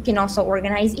content. You can also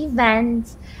organize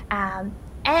events.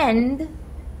 And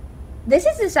this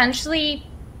is essentially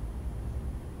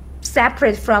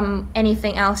separate from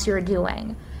anything else you're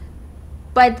doing.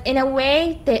 But in a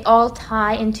way, they all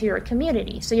tie into your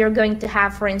community. So you're going to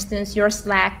have, for instance, your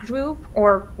Slack group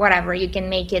or whatever. You can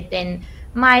make it in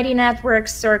Mighty Network,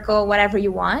 Circle, whatever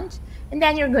you want. And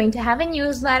then you're going to have a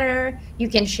newsletter. You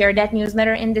can share that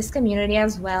newsletter in this community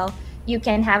as well. You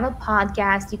can have a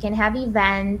podcast. You can have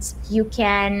events. You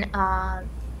can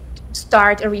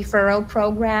start a referral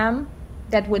program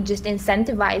that would just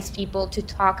incentivize people to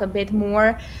talk a bit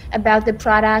more about the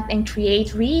product and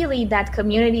create really that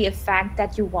community effect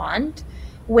that you want,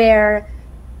 where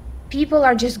people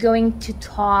are just going to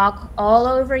talk all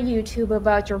over YouTube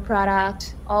about your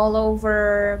product, all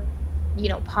over,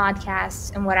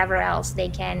 podcasts and whatever else they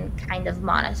can kind of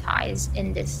monetize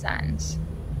in this sense.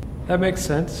 That makes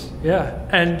sense, yeah.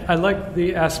 And I like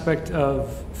the aspect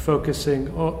of focusing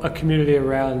a community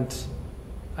around,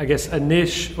 I guess, a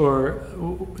niche or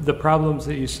the problems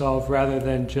that you solve rather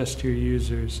than just your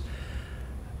users.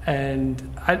 And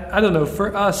I don't know,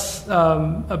 for us,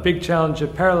 a big challenge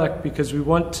at Paralect, because we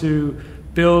want to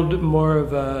build more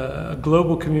of a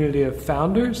global community of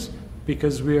founders,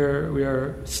 because we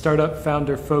are startup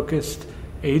founder focused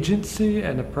agency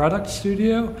and a product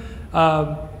studio.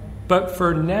 But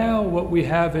for now, what we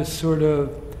have is sort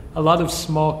of a lot of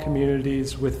small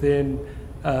communities within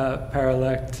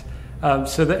Paralect.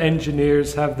 So the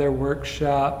engineers have their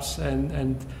workshops,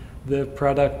 and the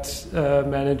product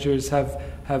managers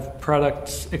have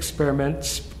product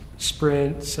experiment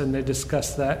sprints, and they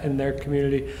discuss that in their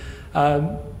community.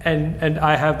 And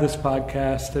I have this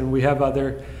podcast, and we have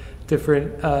other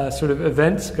different sort of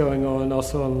events going on.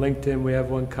 Also on LinkedIn, we have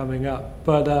one coming up.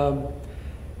 But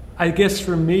I guess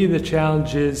for me, the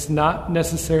challenge is not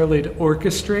necessarily to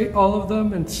orchestrate all of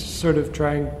them and sort of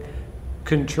try and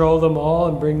control them all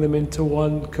and bring them into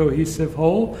one cohesive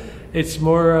whole. It's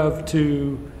more of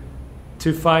to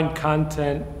find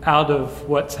content out of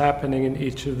what's happening in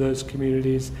each of those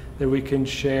communities that we can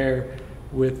share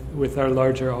with our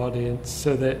larger audience,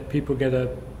 so that people get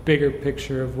a bigger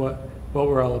picture of what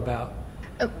we're all about.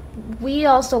 We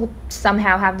also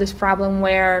somehow have this problem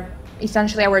where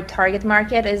essentially our target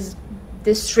market is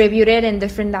distributed in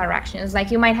different directions.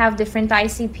 Like you might have different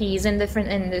ICPs in different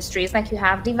industries, like you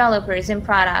have developers in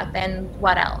product and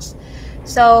what else.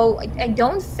 So I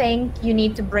don't think you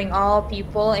need to bring all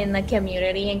people in the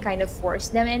community and kind of force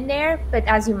them in there. But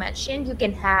as you mentioned, you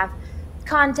can have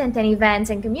content and events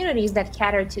and communities that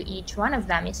cater to each one of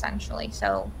them, essentially.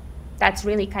 So that's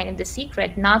really kind of the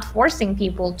secret, not forcing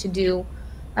people to do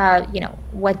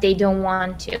what they don't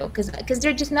want to, because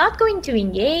they're just not going to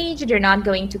engage, they're not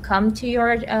going to come to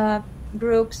your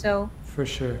group. So for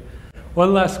sure.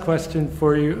 One last question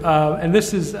for you, and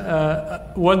this is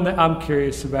one that I'm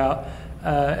curious about,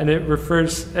 and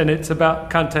it's about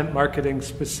content marketing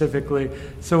specifically.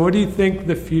 So what do you think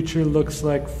the future looks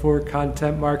like for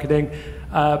content marketing?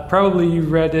 Probably you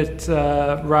read it,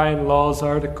 Ryan Law's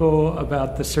article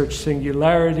about the search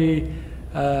singularity,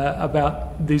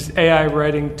 about these AI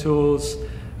writing tools.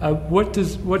 What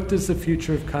does the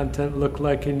future of content look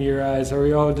like in your eyes? Are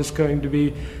we all just going to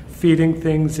be feeding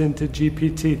things into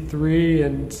GPT-3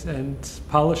 and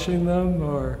polishing them,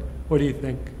 or what do you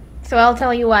think? So I'll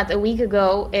tell you what, a week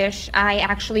ago-ish, I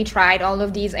actually tried all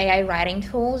of these AI writing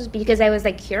tools because I was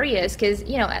curious, because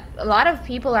a lot of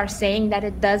people are saying that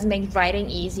it does make writing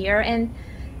easier, and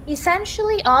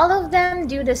essentially all of them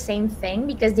do the same thing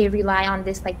because they rely on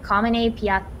this common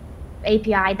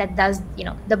API that does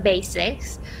the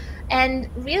basics. And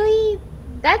really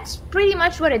that's pretty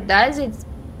much what it does.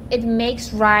 It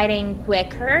makes writing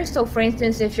quicker. So for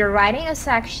instance, if you're writing a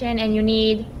section and you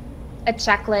need a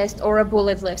checklist or a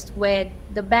bullet list with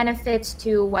the benefits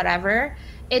to whatever,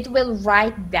 it will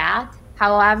write that.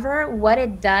 However, what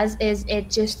it does is it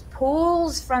just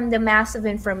pulls from the massive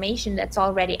information that's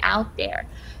already out there.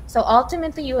 So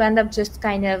ultimately you end up just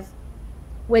kind of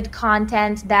with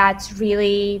content that's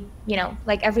really,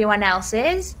 like everyone else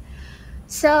is.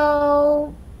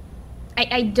 So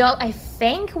I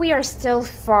think we are still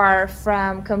far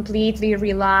from completely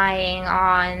relying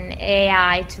on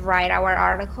AI to write our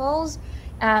articles.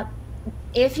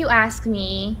 If you ask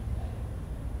me,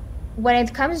 when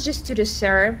it comes just to the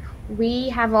SERP, we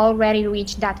have already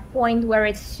reached that point where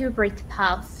it's super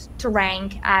tough to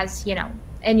rank as,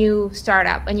 a new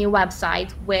startup, a new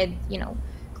website with,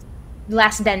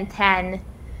 less than 10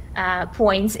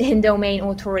 points in domain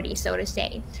authority, so to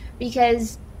say,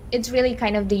 because it's really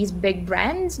kind of these big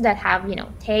brands that have,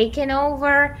 taken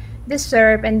over the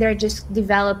SERP, and they're just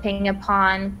developing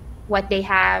upon what they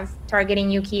have, targeting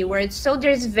new keywords. So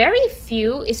there's very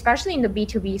few, especially in the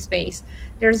B2B space,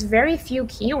 there's very few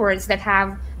keywords that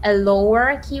have a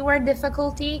lower keyword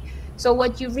difficulty. So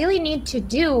what you really need to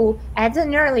do at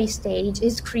an early stage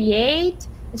is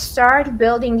start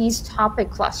building these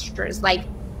topic clusters. Like,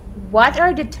 what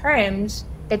are the terms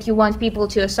that you want people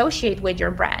to associate with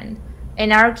your brand?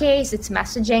 In our case, it's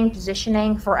messaging,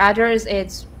 positioning. For others,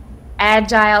 it's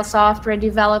agile software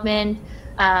development.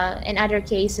 In other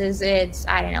cases, it's,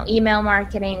 email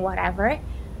marketing, whatever.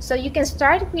 So you can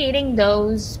start creating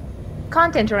those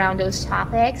content around those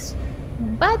topics.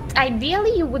 But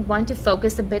ideally, you would want to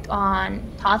focus a bit on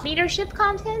thought leadership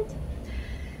content.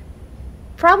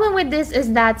 Problem with this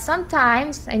is that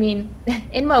sometimes,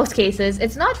 in most cases,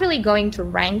 it's not really going to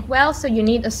rank well, so you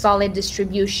need a solid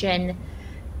distribution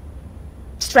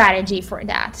strategy for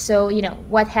that. So,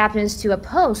 what happens to a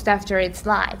post after it's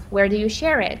live? Where do you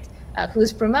share it?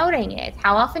 Who's promoting it?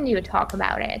 How often do you talk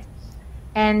about it?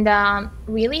 And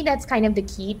really, that's kind of the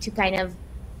key to kind of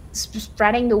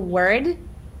spreading the word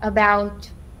about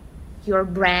your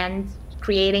brand,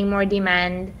 creating more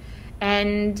demand,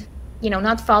 and,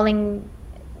 not falling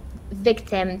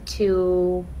victim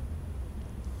to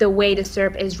the way the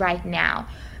SERP is right now.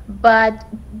 But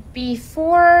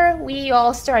before we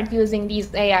all start using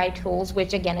these AI tools,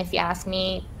 which again, if you ask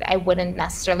me, I wouldn't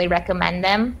necessarily recommend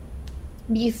them.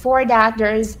 Before that,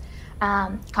 there's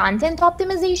content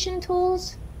optimization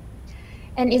tools.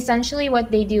 And essentially what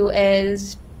they do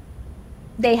is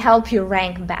they help you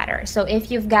rank better. So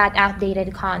if you've got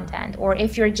outdated content, or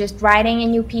if you're just writing a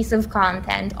new piece of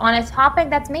content on a topic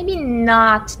that's maybe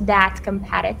not that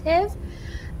competitive,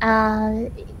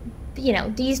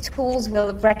 these tools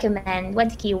will recommend what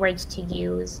keywords to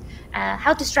use,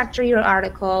 how to structure your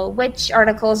article, which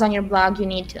articles on your blog you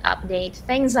need to update,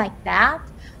 things like that.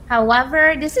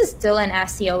 However, this is still an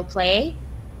SEO play.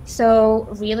 So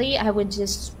really, I would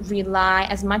just rely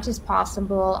as much as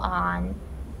possible on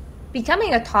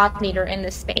becoming a thought leader in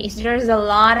this space. There's a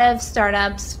lot of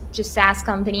startups, just SaaS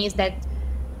companies, that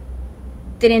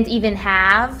didn't even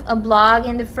have a blog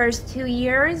in the first 2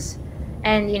 years,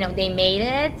 and they made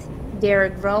it. They're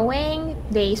growing.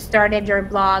 They started their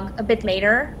blog a bit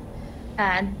later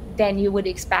than you would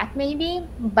expect, maybe.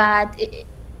 But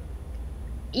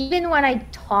even when I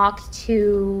talk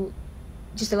to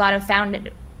just a lot of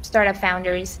startup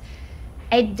founders,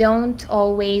 I don't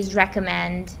always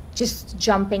recommend just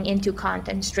jumping into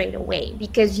content straight away,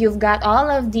 because you've got all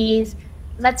of these,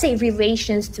 let's say,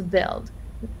 relations to build,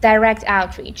 direct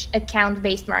outreach,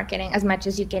 account-based marketing, as much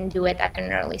as you can do it at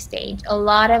an early stage, a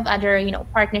lot of other,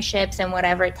 partnerships and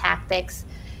whatever tactics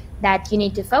that you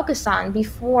need to focus on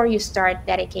before you start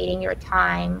dedicating your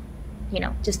time,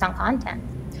 just on content.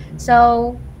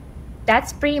 So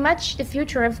that's pretty much the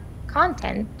future of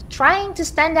content, trying to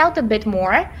stand out a bit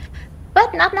more,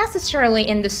 but not necessarily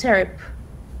in the SERP.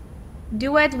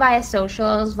 Do it via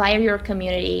socials, via your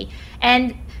community,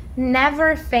 and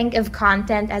never think of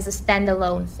content as a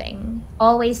standalone thing.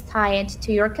 Always tie it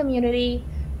to your community,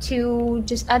 to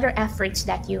just other efforts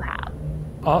that you have.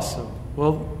 Awesome.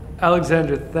 Well,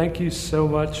 Alexandra, thank you so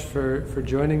much for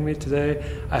joining me today.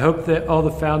 I hope that all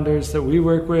the founders that we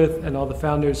work with and all the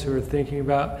founders who are thinking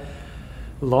about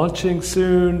launching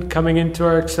soon, coming into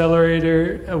our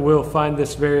accelerator, will find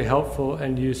this very helpful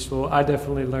and useful. I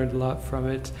definitely learned a lot from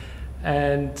it.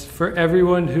 And for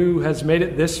everyone who has made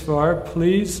it this far,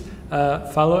 please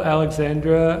follow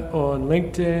Alexandra on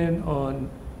LinkedIn, on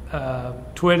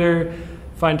Twitter.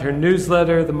 Find her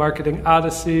newsletter, The Marketing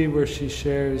Odyssey, where she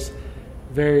shares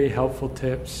very helpful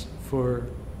tips for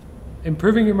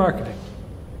improving your marketing.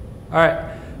 All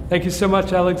right. Thank you so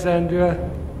much, Alexandra.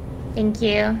 Thank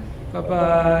you.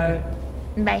 Bye-bye.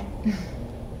 Bye.